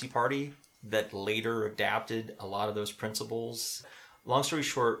Nazi Party that later adapted a lot of those principles. Long story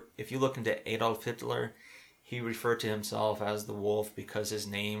short, if you look into Adolf Hitler, he referred to himself as the Wolf because his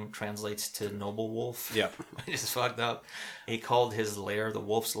name translates to noble wolf. Yep. Which is fucked up. He called his lair the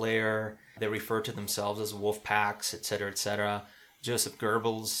Wolf's Lair. They referred to themselves as wolf packs, etc., etc. Joseph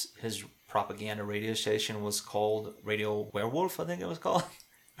Goebbels, his propaganda radio station was called Radio Werewolf, I think it was called.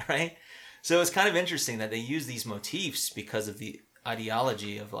 Right? So it's kind of interesting that they use these motifs because of the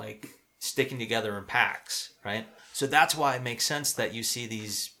ideology of like sticking together in packs, right? So that's why it makes sense that you see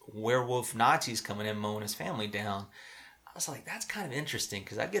these werewolf Nazis coming in mowing his family down. I was like, that's kind of interesting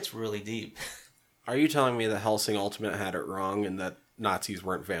because that gets really deep. Are you telling me that Helsing Ultimate had it wrong and that Nazis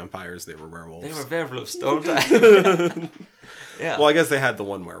weren't vampires, they were werewolves? They were werewolves the whole time. Yeah. Well, I guess they had the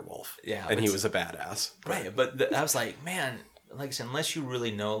one werewolf. Yeah. And he was a badass. Right, but I was like, man, like I said, unless you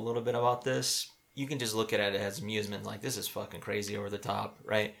really know a little bit about this, you can just look at it as amusement, like this is fucking crazy over the top,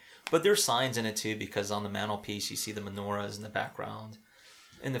 right? But there's signs in it too, because on the mantelpiece you see the menorahs in the background,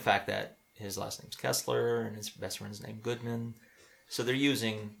 and the fact that his last name's Kessler and his best friend's name Goodman. So they're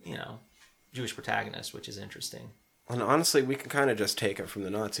using, Jewish protagonists, which is interesting. And honestly, we can kind of just take it from the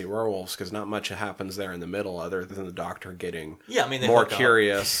Nazi werewolves because not much happens there in the middle other than the doctor getting more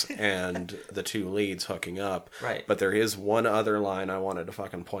curious and the two leads hooking up. Right. But there is one other line I wanted to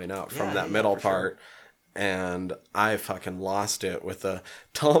fucking point out from that middle part. Sure. And I fucking lost it with the,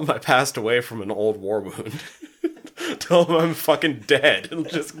 tell him I passed away from an old war wound. Tell him I'm fucking dead. And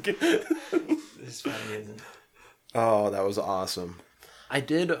just This is funny, isn't it? Oh, that was awesome. I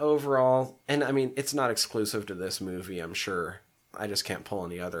did overall, and I mean, it's not exclusive to this movie, I'm sure. I just can't pull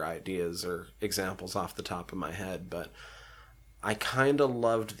any other ideas or examples off the top of my head, but I kind of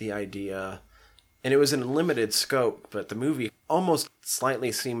loved the idea, and it was in limited scope, but the movie almost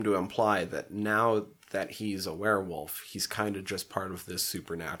slightly seemed to imply that now that he's a werewolf, he's kind of just part of this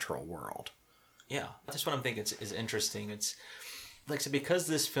supernatural world. Yeah, that's what I'm thinking is interesting. It's, like I said, because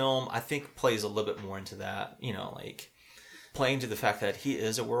this film, I think, plays a little bit more into that, like playing to the fact that he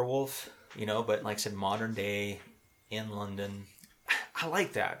is a werewolf, but like I said, modern day in London. I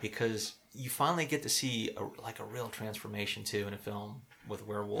like that because you finally get to see a real transformation too in a film with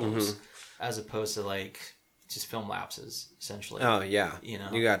werewolves, as opposed to like just film lapses essentially. Oh yeah,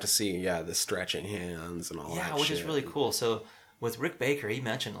 you got to see the stretching hands and all that. Yeah, which is really cool. So with Rick Baker, he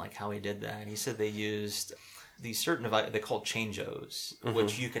mentioned like how he did that. He said they used these certain they called changos,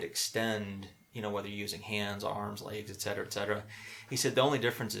 which you could extend. Whether you're using hands, arms, legs, etc., etc. He said the only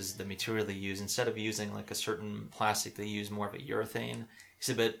difference is the material they use. Instead of using like a certain plastic, they use more of a urethane. He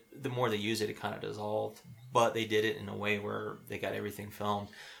said, but the more they use it, it kind of dissolved. But they did it in a way where they got everything filmed.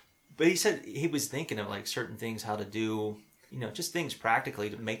 But he said he was thinking of like certain things, how to do, just things practically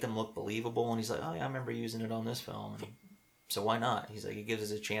to make them look believable. And he's like, oh yeah, I remember using it on this film. And so why not? He's like, it gives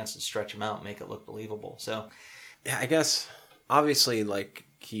us a chance to stretch them out and make it look believable. So yeah, I guess obviously like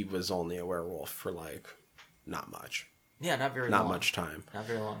he was only a werewolf for like not much. Yeah, not very long. Not much time. Not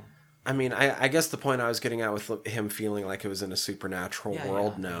very long. I mean, I guess the point I was getting at with him feeling like it was in a supernatural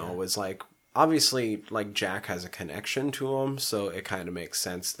world was like, obviously, like Jack has a connection to him, so it kind of makes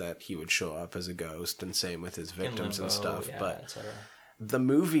sense that he would show up as a ghost, and same with his victims and stuff. But the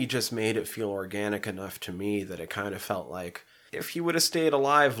movie just made it feel organic enough to me that it kind of felt like if he would have stayed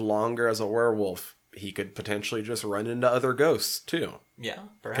alive longer as a werewolf, he could potentially just run into other ghosts too. Yeah,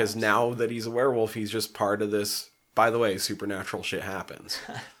 perhaps. Because now that he's a werewolf, he's just part of this. By the way, supernatural shit happens.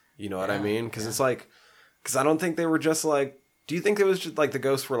 You know what I mean? Because it's like, because I don't think they were just like, do you think it was just like the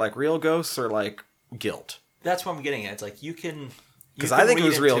ghosts were like real ghosts or like guilt? That's what I'm getting at. It's like you can... Because I think it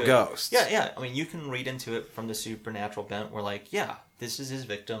was real ghosts. Yeah. I mean, you can read into it from the supernatural bent where like, yeah, this is his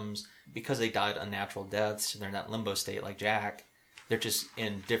victims. Because they died unnatural deaths and they're in that limbo state like Jack. They're just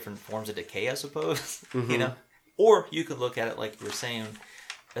in different forms of decay, I suppose. You know? Or you could look at it like you were saying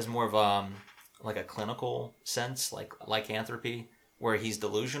as more of like a clinical sense, like lycanthropy, where he's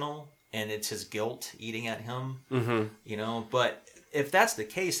delusional and it's his guilt eating at him. You know? But if that's the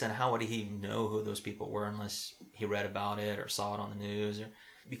case, then how would he know who those people were unless he read about it or saw it on the news? Or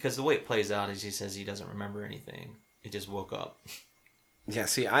because the way it plays out is he says he doesn't remember anything. He just woke up. Yeah,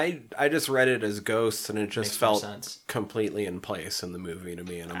 see, I just read it as ghosts, and it just Makes felt more sense. completely in place in the movie to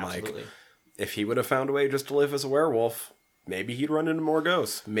me. And I'm Absolutely. like, if he would have found a way just to live as a werewolf, maybe he'd run into more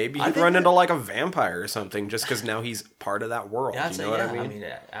ghosts. Maybe he'd run into like a vampire or something, just because now he's part of that world. Yeah, you know what I mean?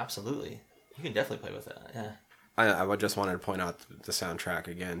 yeah, absolutely. You can definitely play with that. Yeah. I just wanted to point out the soundtrack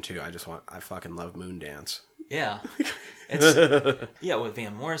again too. I fucking love Moondance. Yeah. It's, yeah, with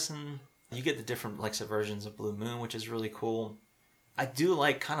Van Morrison, you get the different like subversions of Blue Moon, which is really cool. I do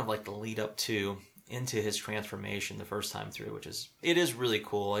like kind of like the lead up to into his transformation the first time through, it is really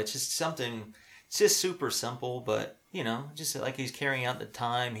cool. It's just something, it's just super simple, but you know, just like he's carrying out the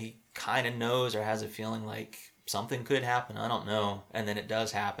time, he kind of knows or has a feeling like something could happen. I don't know. And then it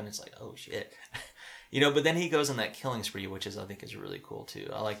does happen. It's like, oh shit. You know, but then he goes on that killing spree, which I think is really cool too.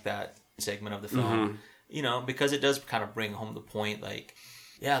 I like that segment of the film, you know, because it does kind of bring home the point, like,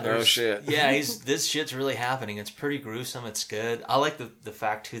 yeah, there's, oh shit. Yeah, this shit's really happening. It's pretty gruesome. It's good. I like the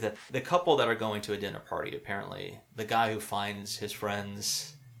fact too that the couple that are going to a dinner party, apparently, the guy who finds his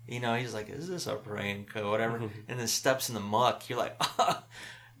friends, you know, he's like, is this a prank or whatever? And then steps in the muck. You're like, oh,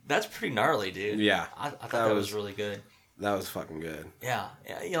 that's pretty gnarly, dude. Yeah. I thought that was really good. That was fucking good. Yeah.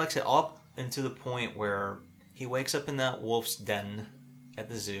 Yeah, like I said, up into the point where he wakes up in that wolf's den at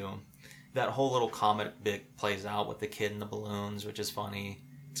the zoo. That whole little comic bit plays out with the kid and the balloons, which is funny.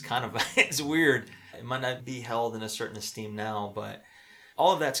 It's kind of, it's weird. It might not be held in a certain esteem now, but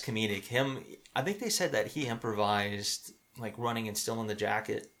all of that's comedic. I think they said that he improvised, like running and stealing the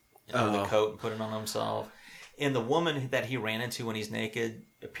jacket and the coat and putting it on himself. And the woman that he ran into when he's naked,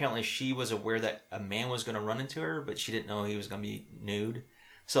 apparently she was aware that a man was going to run into her, but she didn't know he was going to be nude.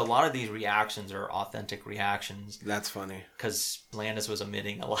 So a lot of these reactions are authentic reactions. That's funny. Because Landis was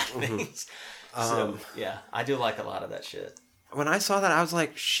omitting a lot of things. So, yeah, I do like a lot of that shit. When I saw that, I was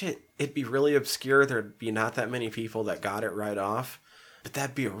like, shit, it'd be really obscure. There'd be not that many people that got it right off. But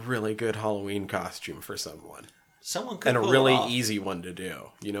that'd be a really good Halloween costume for someone. Someone could and a pull really it off. easy one to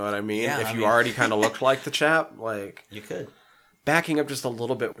do. You know what I mean? Yeah, if I you mean- already kind of looked like the chap, like... You could. Backing up just a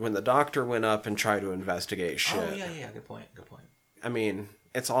little bit, when the doctor went up and tried to investigate shit. Oh, yeah, good point. I mean,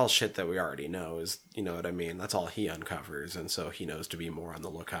 it's all shit that we already know, is, you know what I mean? That's all he uncovers, and so he knows to be more on the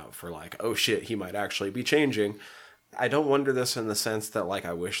lookout for, like, oh shit, he might actually be changing. I don't wonder this in the sense that, like,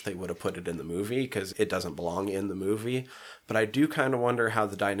 I wish they would have put it in the movie, because it doesn't belong in the movie, but I do kind of wonder how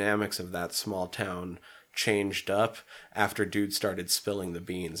the dynamics of that small town changed up after dude started spilling the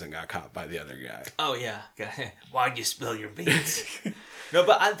beans and got caught by the other guy. Oh, yeah. Why'd you spill your beans? No,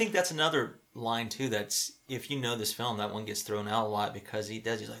 but I think that's another line, too, that's, if you know this film, that one gets thrown out a lot because he's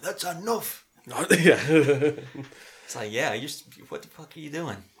like, that's enough. Yeah. It's like, yeah, what the fuck are you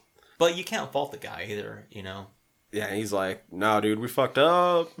doing? But you can't fault the guy either, you know? Yeah, he's like, nah, dude, we fucked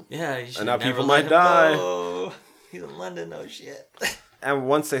up. Yeah, you should And now never people let might him die. go. He's in London, no shit. And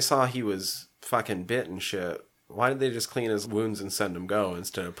once they saw he was fucking bit and shit, why did they just clean his wounds and send him go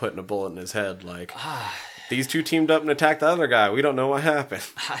instead of putting a bullet in his head? Like, these two teamed up and attacked the other guy. We don't know what happened.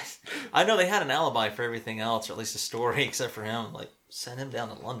 I know they had an alibi for everything else, or at least a story, except for him. Like, send him down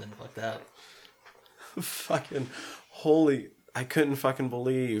to London. Fuck that. Fucking holy... I couldn't fucking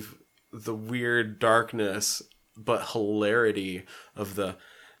believe the weird darkness but hilarity of the...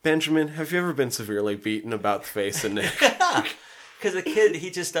 Benjamin, have you ever been severely beaten about the face and neck? Because the kid,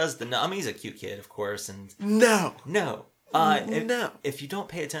 he just does I mean, he's a cute kid, of course, and... No. No. No. If you don't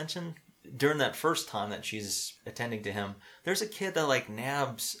pay attention, during that first time that she's attending to him, there's a kid that, like,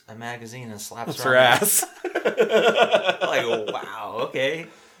 nabs a magazine and slaps Her ass. Like, wow, okay.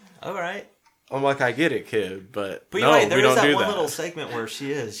 All right. I'm like, I get it, kid, but But no, you're right, there we is don't that do one that. little segment where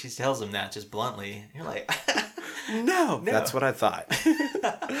she tells him that just bluntly. You're like... No. That's what I thought.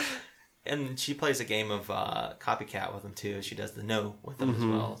 And she plays a game of copycat with him too. She does the no with him as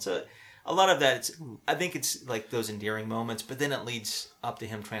well. So a lot of that, I think it's like those endearing moments, but then it leads up to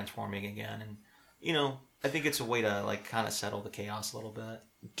him transforming again. And, you know, I think it's a way to like kind of settle the chaos a little bit.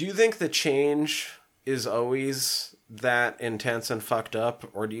 Do you think the change is always that intense and fucked up?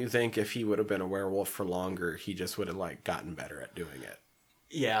 Or do you think if he would have been a werewolf for longer, he just would have like gotten better at doing it?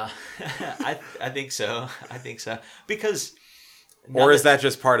 Yeah, I think so. I think so. Because... Or is that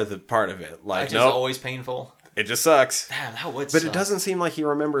just part of it? Like, it's just always painful. It just sucks. Damn, that would But suck. it doesn't seem like he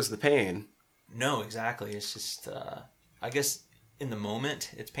remembers the pain. No, exactly. It's just, I guess in the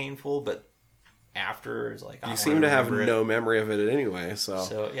moment it's painful, but after it's like, You seem to have no memory of it anyway, so...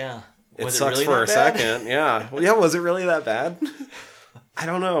 So, yeah. It sucks really for a second, yeah. Well, yeah, was it really that bad? I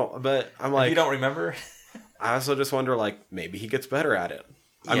don't know, but I'm like... You don't remember? I also just wonder, like, maybe he gets better at it.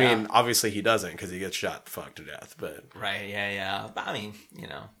 I mean, obviously he doesn't because he gets shot fucked to death, but... Right, yeah. But, I mean, you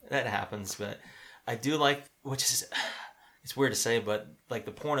know, that happens, but I do like, which is, it's weird to say, but like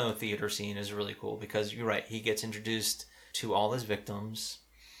the porno theater scene is really cool because you're right, he gets introduced to all his victims.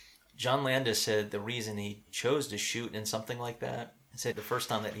 John Landis said the reason he chose to shoot in something like that, he said the first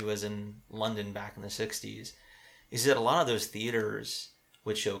time that he was in London back in the 60s, he said a lot of those theaters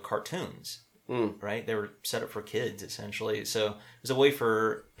would show cartoons. Right? They were set up for kids, essentially. So it was a way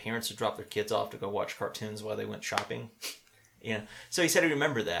for parents to drop their kids off to go watch cartoons while they went shopping. Yeah. So he said he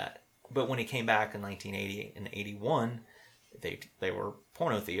remembered that. But when he came back in 1980 and 81, they were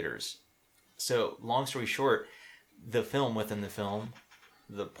porno theaters. So long story short, the film within the film,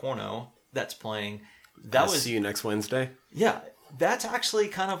 the porno that's playing, that was... See you next Wednesday? Yeah. That's actually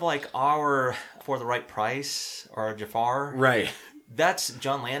kind of like our For the Right Price, or Jafar. Right. That's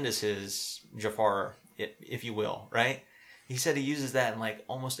John Landis's Jafar, if you will, right? He said he uses that in like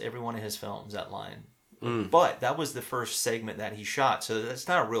almost every one of his films, that line. But that was the first segment that he shot, so that's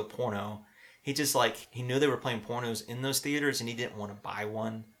not a real porno. He just like, he knew they were playing pornos in those theaters and he didn't want to buy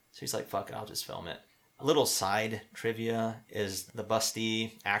one. So he's like, fuck it, I'll just film it. A little side trivia is the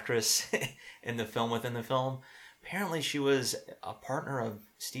busty actress in the film within the film. Apparently she was a partner of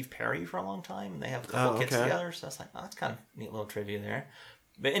Steve Perry for a long time, and they have a couple kids together, so that's like, oh, that's kind of neat little trivia there.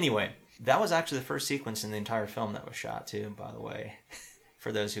 But anyway, that was actually the first sequence in the entire film that was shot too, by the way,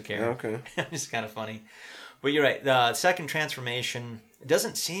 for those who care. Okay. It's kind of funny. But you're right, the second transformation, it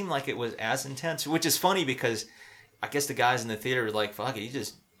doesn't seem like it was as intense, which is funny because I guess the guys in the theater were like, fuck it, you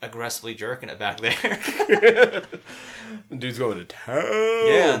just aggressively jerking it back there. Dude's going to town.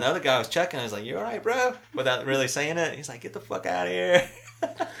 Yeah, and the other guy was checking. I was like, "You all right, bro?" Without really saying it. He's like, "Get the fuck out of here."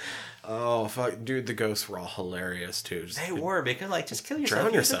 Oh, fuck. Dude, the ghosts were all hilarious, too. They were, because, like, just kill yourself.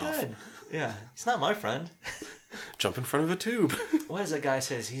 Drown yourself. Good. Yeah, he's not my friend. Jump in front of a tube. What does that guy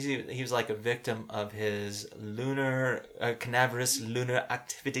says? He was like a victim of his carnivorous lunar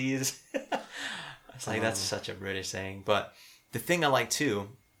activities. It's like, that's such a British saying. But the thing I like, too,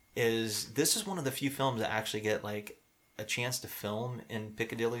 is this is one of the few films that actually get, like, a chance to film in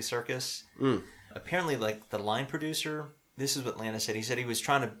Piccadilly Circus. Apparently, like, the line producer, this is what Landis said. He said he was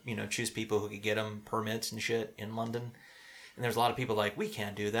trying to, you know, choose people who could get him permits and shit in London. And there's a lot of people like, we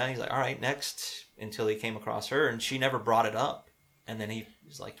can't do that. He's like, all right, next. Until he came across her, and she never brought it up. And then he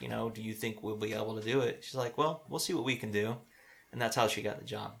was like, you know, do you think we'll be able to do it? She's like, well, we'll see what we can do. And that's how she got the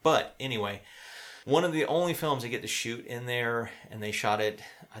job. But anyway, one of the only films they get to shoot in there, and they shot it,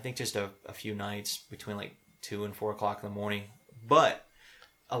 I think, just a few nights between like 2 and 4 o'clock in the morning. But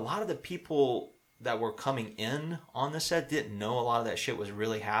a lot of the people that were coming in on the set didn't know a lot of that shit was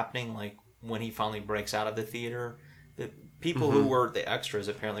really happening. Like when he finally breaks out of the theater, the people who were the extras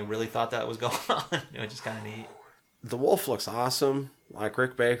apparently really thought that was going on. It was just kind of neat. The wolf looks awesome. Like,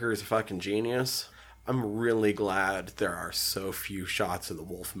 Rick Baker is a fucking genius. I'm really glad there are so few shots of the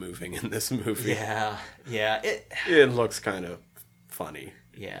wolf moving in this movie. Yeah. It looks kind of funny.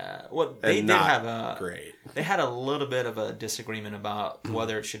 Yeah. Well, they did have great. They had a little bit of a disagreement about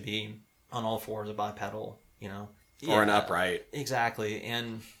whether it should be on all fours or bipedal, you know. Or an upright. Exactly.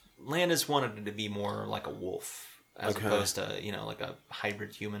 And Landis wanted it to be more like a wolf as opposed to, you know, like a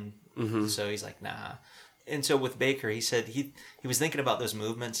hybrid human. So he's like, nah. And so with Baker, he said he was thinking about those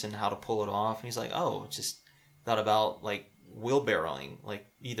movements and how to pull it off. And he's like, oh, just thought about like wheelbarrowing, like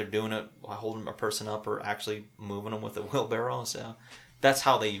either doing it while holding a person up or actually moving them with a wheelbarrow. So that's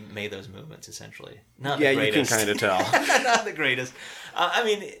how they made those movements, essentially. Not the greatest. You can kind of tell. Not the greatest. I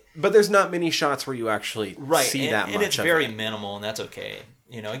mean... But there's not many shots where you actually see that much of it. And it's very minimal, and that's okay.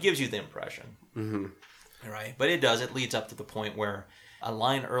 You know, it gives you the impression. Right? But it does. It leads up to the point where a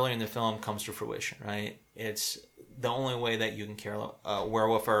line earlier in the film comes to fruition, right? It's the only way that you can kill a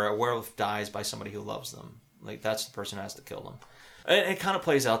werewolf, or a werewolf dies by somebody who loves them. Like, that's the person who has to kill them. And it kind of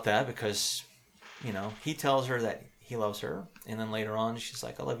plays out that because, he tells her that he loves her. And then later on, she's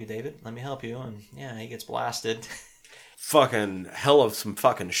like, I love you, David. Let me help you. And yeah, he gets blasted. Fucking hell of some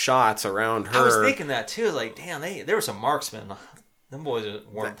fucking shots around her. I was thinking that too. Like, damn, there were some marksmen. Them boys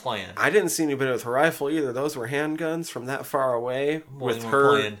weren't playing. I didn't see anybody with a rifle either. Those were handguns from that far away with her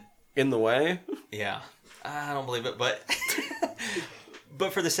playing in the way. Yeah. I don't believe it, but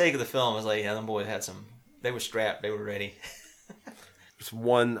but for the sake of the film, I was like, yeah, them boys had some. They were strapped. They were ready. Just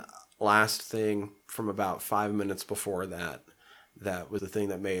one last thing from about 5 minutes before that. That was the thing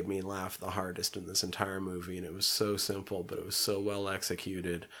that made me laugh the hardest in this entire movie, and it was so simple, but it was so well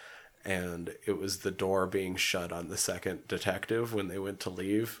executed. And it was the door being shut on the second detective when they went to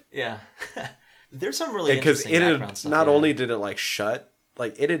leave. Yeah. There's some really interesting background stuff. Not only did it like shut,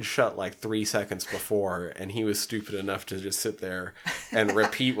 like it had shut like 3 seconds before, and he was stupid enough to just sit there and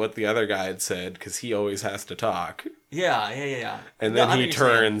repeat what the other guy had said because he always has to talk. Yeah. And then he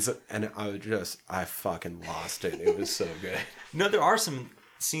turns, and I fucking lost it. It was so good. No, there are some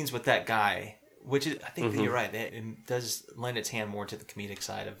scenes with that guy, which is, I think that you're right. It does lend its hand more to the comedic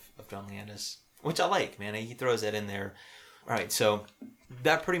side of John Landis, which I like, man. He throws that in there. All right, so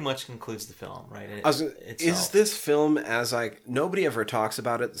that pretty much concludes the film, right? Is this film nobody ever talks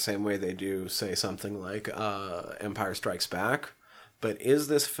about it the same way they do, say, something like Empire Strikes Back, but is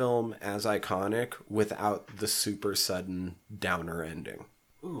this film as iconic without the super sudden downer ending?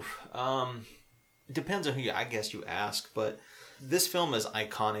 Oof. It depends on who I guess you ask, but this film is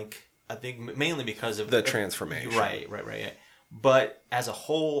iconic, I think, mainly because of the transformation. Right. But as a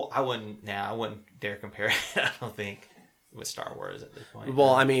whole, I wouldn't dare compare it, I don't think, with Star Wars at this point. Well,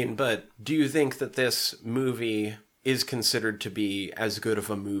 I mean, but do you think that this movie is considered to be as good of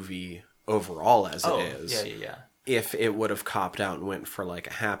a movie overall as it is? Yeah. If it would have copped out and went for like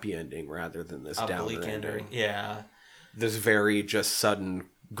a happy ending rather than this downer ending. Yeah. This very just sudden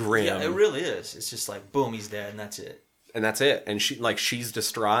grim. Yeah, it really is. It's just like, boom, he's dead, and that's it. And she's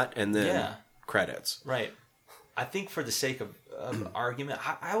distraught, and then credits. Right. I think for the sake of argument,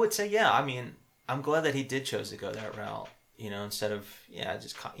 I would say, yeah. I mean, I'm glad that he did choose to go that route. Instead of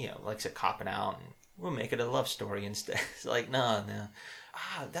just like I said, copping out, and we'll make it a love story instead. It's like, no.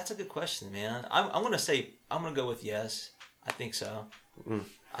 That's a good question, man. I'm gonna go with yes. I think so.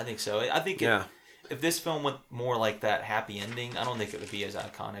 I think so. I think if this film went more like that happy ending, I don't think it would be as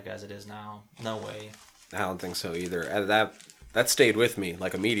iconic as it is now. No way. I don't think so either. That stayed with me,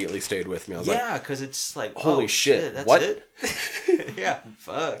 like immediately stayed with me. I was because it's like, holy shit, that's what? It? Yeah,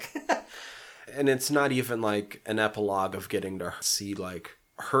 fuck. And it's not even like an epilogue of getting to see like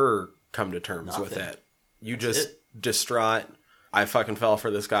her come to terms with it. You just distraught. I fucking fell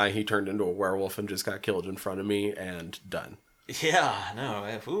for this guy. He turned into a werewolf and just got killed in front of me, and done. Yeah, no,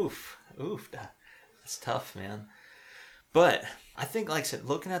 oof. That's tough, man. But I think, like I said,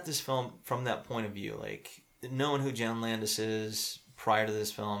 looking at this film from that point of view, like knowing who John Landis is prior to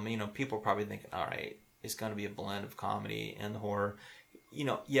this film, people are probably thinking, all right, it's going to be a blend of comedy and horror.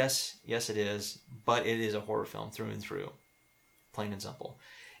 Yes, it is, but it is a horror film through and through, plain and simple.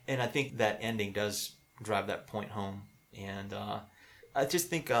 And I think that ending does drive that point home. And I just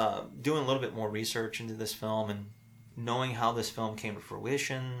think doing a little bit more research into this film and knowing how this film came to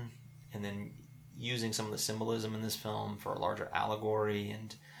fruition, and then using some of the symbolism in this film for a larger allegory,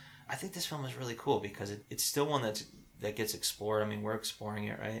 and I think this film is really cool because it's still one that gets explored. I mean, we're exploring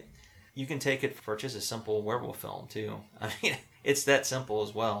it, right? You can take it for just a simple werewolf film too. I mean, it's that simple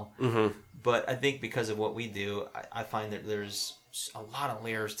as well. Mm-hmm. But I think because of what we do, I find that there's a lot of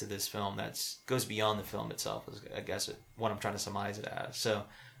layers to this film that goes beyond the film itself, is I guess what I'm trying to surmise it as. So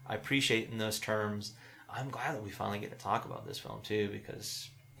I appreciate in those terms. I'm glad that we finally get to talk about this film too, because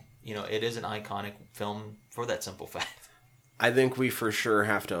it is an iconic film for that simple fact. I think we for sure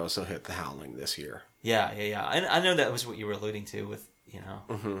have to also hit The Howling this year. Yeah. And I know that was what you were alluding to with,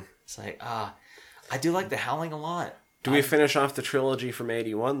 Mm-hmm. It's like, I do like The Howling a lot. Do we finish off the trilogy from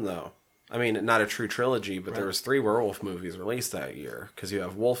 81 though? I mean, not a true trilogy, but there was 3 werewolf movies released that year, because you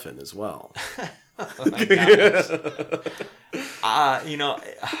have Wolfen as well. Oh my gosh.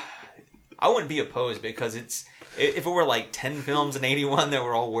 I wouldn't be opposed, because if it were like 10 films in 81 that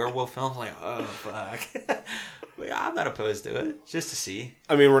were all werewolf films, like, oh fuck. I'm not opposed to it, just to see.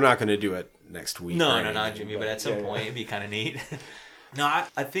 I mean, we're not going to do it next week. No, not Jimmy, but at some point it'd be kind of neat. No,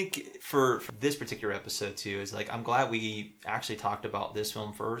 I think for this particular episode too, is like, I'm glad we actually talked about this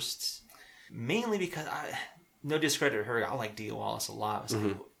film first, mainly because no discredit to her, I like Dia Wallace a lot. It's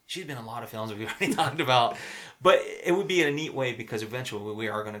like, she's been in a lot of films we've already talked about, but it would be in a neat way because eventually we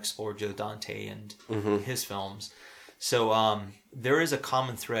are going to explore Joe Dante and his films. So there is a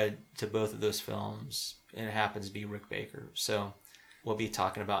common thread to both of those films, and it happens to be Rick Baker. So we'll be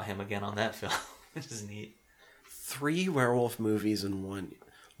talking about him again on that film, which is neat. 3 werewolf movies in one.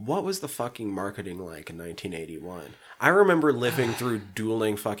 What was the fucking marketing like in 1981? I remember living through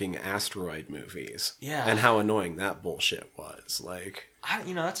dueling fucking asteroid movies. Yeah. And how annoying that bullshit was.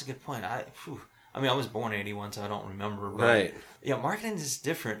 That's a good point. I was born in 81, so I don't remember. But Right. Yeah, marketing is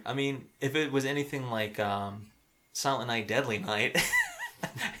different. I mean, if it was anything like Silent Night, Deadly Night,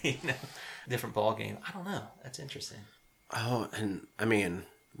 different ball game. I don't know. That's interesting. Oh, and I mean,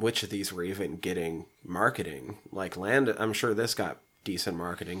 which of these were even getting marketing? Like Landis, I'm sure this got decent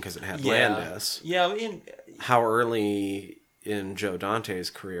marketing because it had Landis. Yeah, I mean, How early in Joe Dante's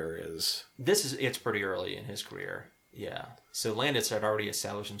career is... it's pretty early in his career. Yeah. So Landis had already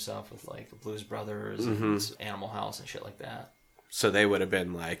established himself with like the Blues Brothers and Animal House and shit like that. So they would have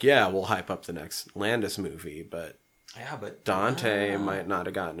been like, yeah, we'll hype up the next Landis movie, but Dante might not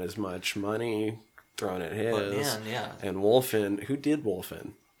have gotten as much money thrown at his. But man, yeah. And Wolfen, who did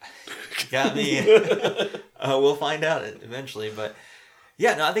Wolfen? Got me. We'll find out eventually, but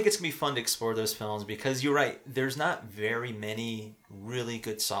yeah, no, I think it's gonna be fun to explore those films because you're right. There's not very many really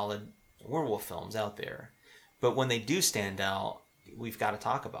good, solid werewolf films out there, but when they do stand out, we've got to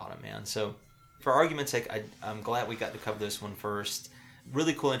talk about them, man. So, for argument's sake, I'm glad we got to cover this one first.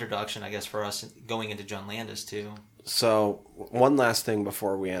 Really cool introduction, I guess, for us going into John Landis too. So, one last thing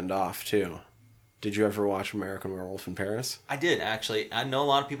before we end off too. Did you ever watch American Werewolf in Paris? I did, actually. I know a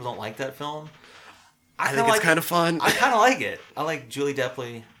lot of people don't like that film. I think it's kind of fun. I kind of like it. I like Julie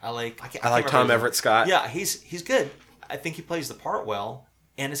Depley. I like Tom Everett Scott. Yeah, he's good. I think he plays the part well,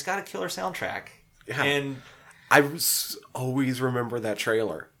 and it's got a killer soundtrack. Yeah. And I always remember that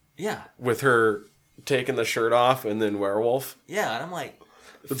trailer. Yeah. With her taking the shirt off and then werewolf. Yeah, and I'm like...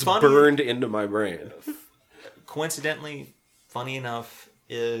 It's burned into my brain. Coincidentally, funny enough,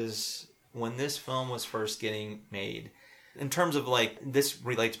 is when this film was first getting made, in terms of like, this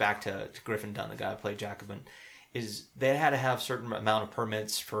relates back to Griffin Dunne, the guy who played Jacobin, is they had to have a certain amount of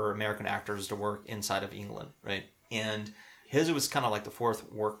permits for American actors to work inside of England, right? And his was kind of like the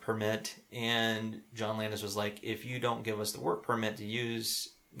 4th work permit, and John Landis was like, if you don't give us the work permit to use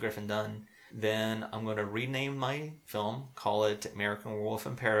Griffin Dunne, then I'm going to rename my film, call it American Werewolf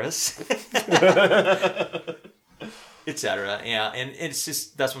in Paris, etc. Yeah, and it's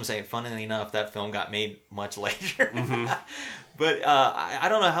just, that's what I'm saying. Funnily enough, that film got made much later. But I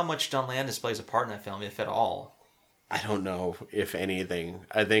don't know how much John Landis plays a part in that film, if at all. I don't know if anything.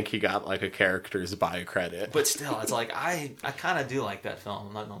 I think he got like a character's by credit. But still, it's like, I kind of do like that film,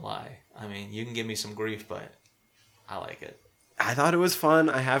 I'm not going to lie. I mean, you can give me some grief, but I like it. I thought it was fun.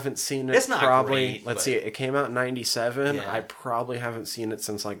 I haven't seen it. It's not probably. great, Let's see. It came out in '97. Yeah. I probably haven't seen it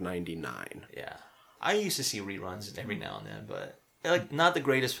since like '99. Yeah, I used to see reruns every now and then, but like not the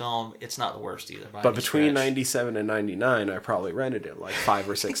greatest film. It's not the worst either. But between '97 and '99, I probably rented it like 5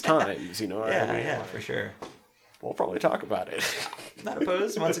 or 6 times. You know? What I mean? Yeah, for sure. We'll probably talk about it. Not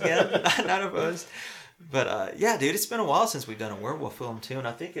opposed. Once again, not opposed. But yeah, dude, it's been a while since we've done a werewolf film too, and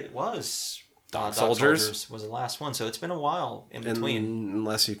I think it was. Dog Soldiers was the last one, so it's been a while in between.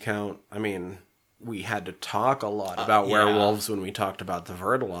 Unless you count, I mean, we had to talk a lot about werewolves when we talked about the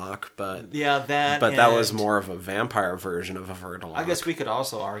Vertalock, but that was more of a vampire version of a Vertalock. I guess we could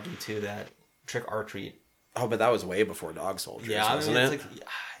also argue too that Trick or Treat. Oh, but that was way before Dog Soldiers, wasn't it? Like,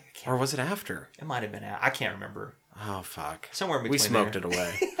 or was it after? It might have been. I can't remember. Oh fuck! Somewhere in between. We smoked it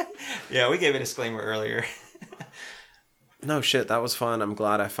away. Yeah, we gave a disclaimer earlier. No shit, that was fun. I'm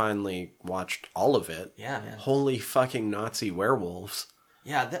glad I finally watched all of it. Yeah, man. Holy fucking Nazi werewolves.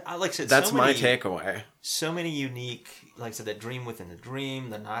 Yeah, like I said, that's my takeaway. So many unique, like I said, that dream within the dream,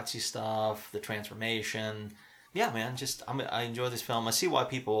 the Nazi stuff, the transformation. Yeah, man, I enjoy this film. I see why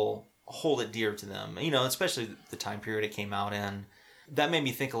people hold it dear to them. You know, especially the time period it came out in. That made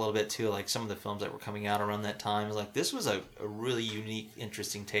me think a little bit too, like some of the films that were coming out around that time. Like this was a really unique,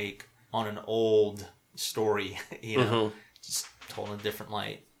 interesting take on an old story, you know. Just told in a different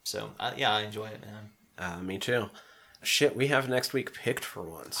light. So, yeah, I enjoy it, man. Me too. Shit, we have next week picked for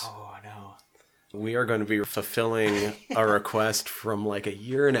once. Oh, I know. We are going to be fulfilling a request from like a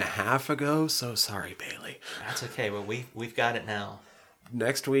year and a half ago. So sorry, Bailey. That's okay, but we've got it now.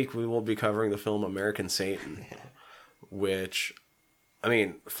 Next week, we will be covering the film American Satan, which, I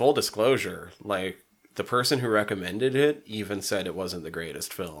mean, full disclosure, like, the person who recommended it even said it wasn't the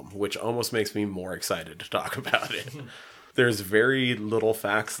greatest film, which almost makes me more excited to talk about it. There's very little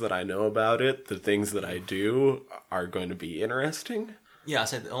facts that I know about it. The things that I do are going to be interesting. Yeah, I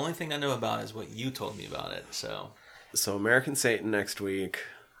said the only thing I know about is what you told me about it. So American Satan next week.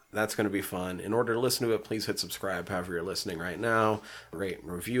 That's going to be fun. In order to listen to it, please hit subscribe however you're listening right now. Rate and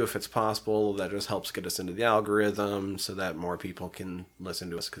review if it's possible. That just helps get us into the algorithm so that more people can listen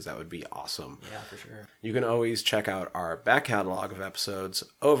to us, because that would be awesome. Yeah, for sure. You can always check out our back catalog of episodes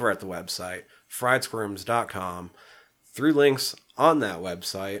over at the website, friedsquirms.com. Through links on that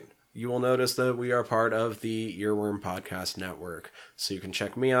website, you will notice that we are part of the Earworm Podcast Network. So you can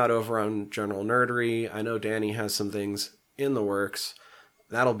check me out over on General Nerdery. I know Danny has some things in the works.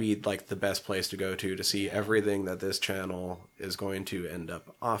 That'll be like the best place to go to see everything that this channel is going to end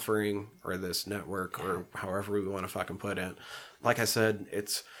up offering, or this network, or however we want to fucking put it. Like I said,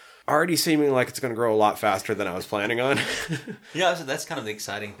 it's already seeming like it's going to grow a lot faster than I was planning on. Yeah, so that's kind of the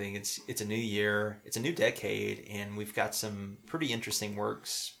exciting thing. It's a new year, it's a new decade, and we've got some pretty interesting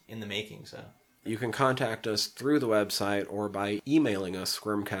works in the making. So you can contact us through the website or by emailing us,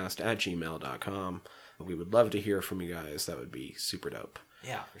 squirmcast@gmail.com. We would love to hear from you guys. That would be super dope.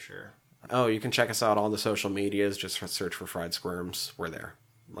 yeah, for sure. Oh, you can check us out on the social medias. Just search for Fried Squirms. We're there.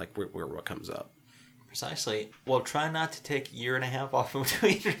 Like, we're what comes up. Precisely. Well, try not to take a year and a half off in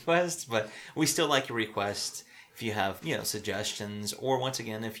between requests, but we still like your requests. If you have, suggestions, or once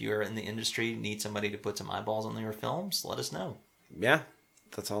again, if you're in the industry, need somebody to put some eyeballs on your films, let us know. Yeah,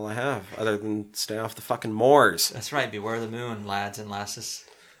 that's all I have, other than stay off the fucking moors. That's right. Beware the moon, lads and lasses.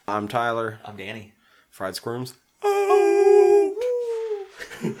 I'm Tyler. I'm Danny. Fried Squirms.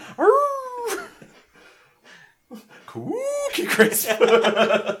 Cookie crisp.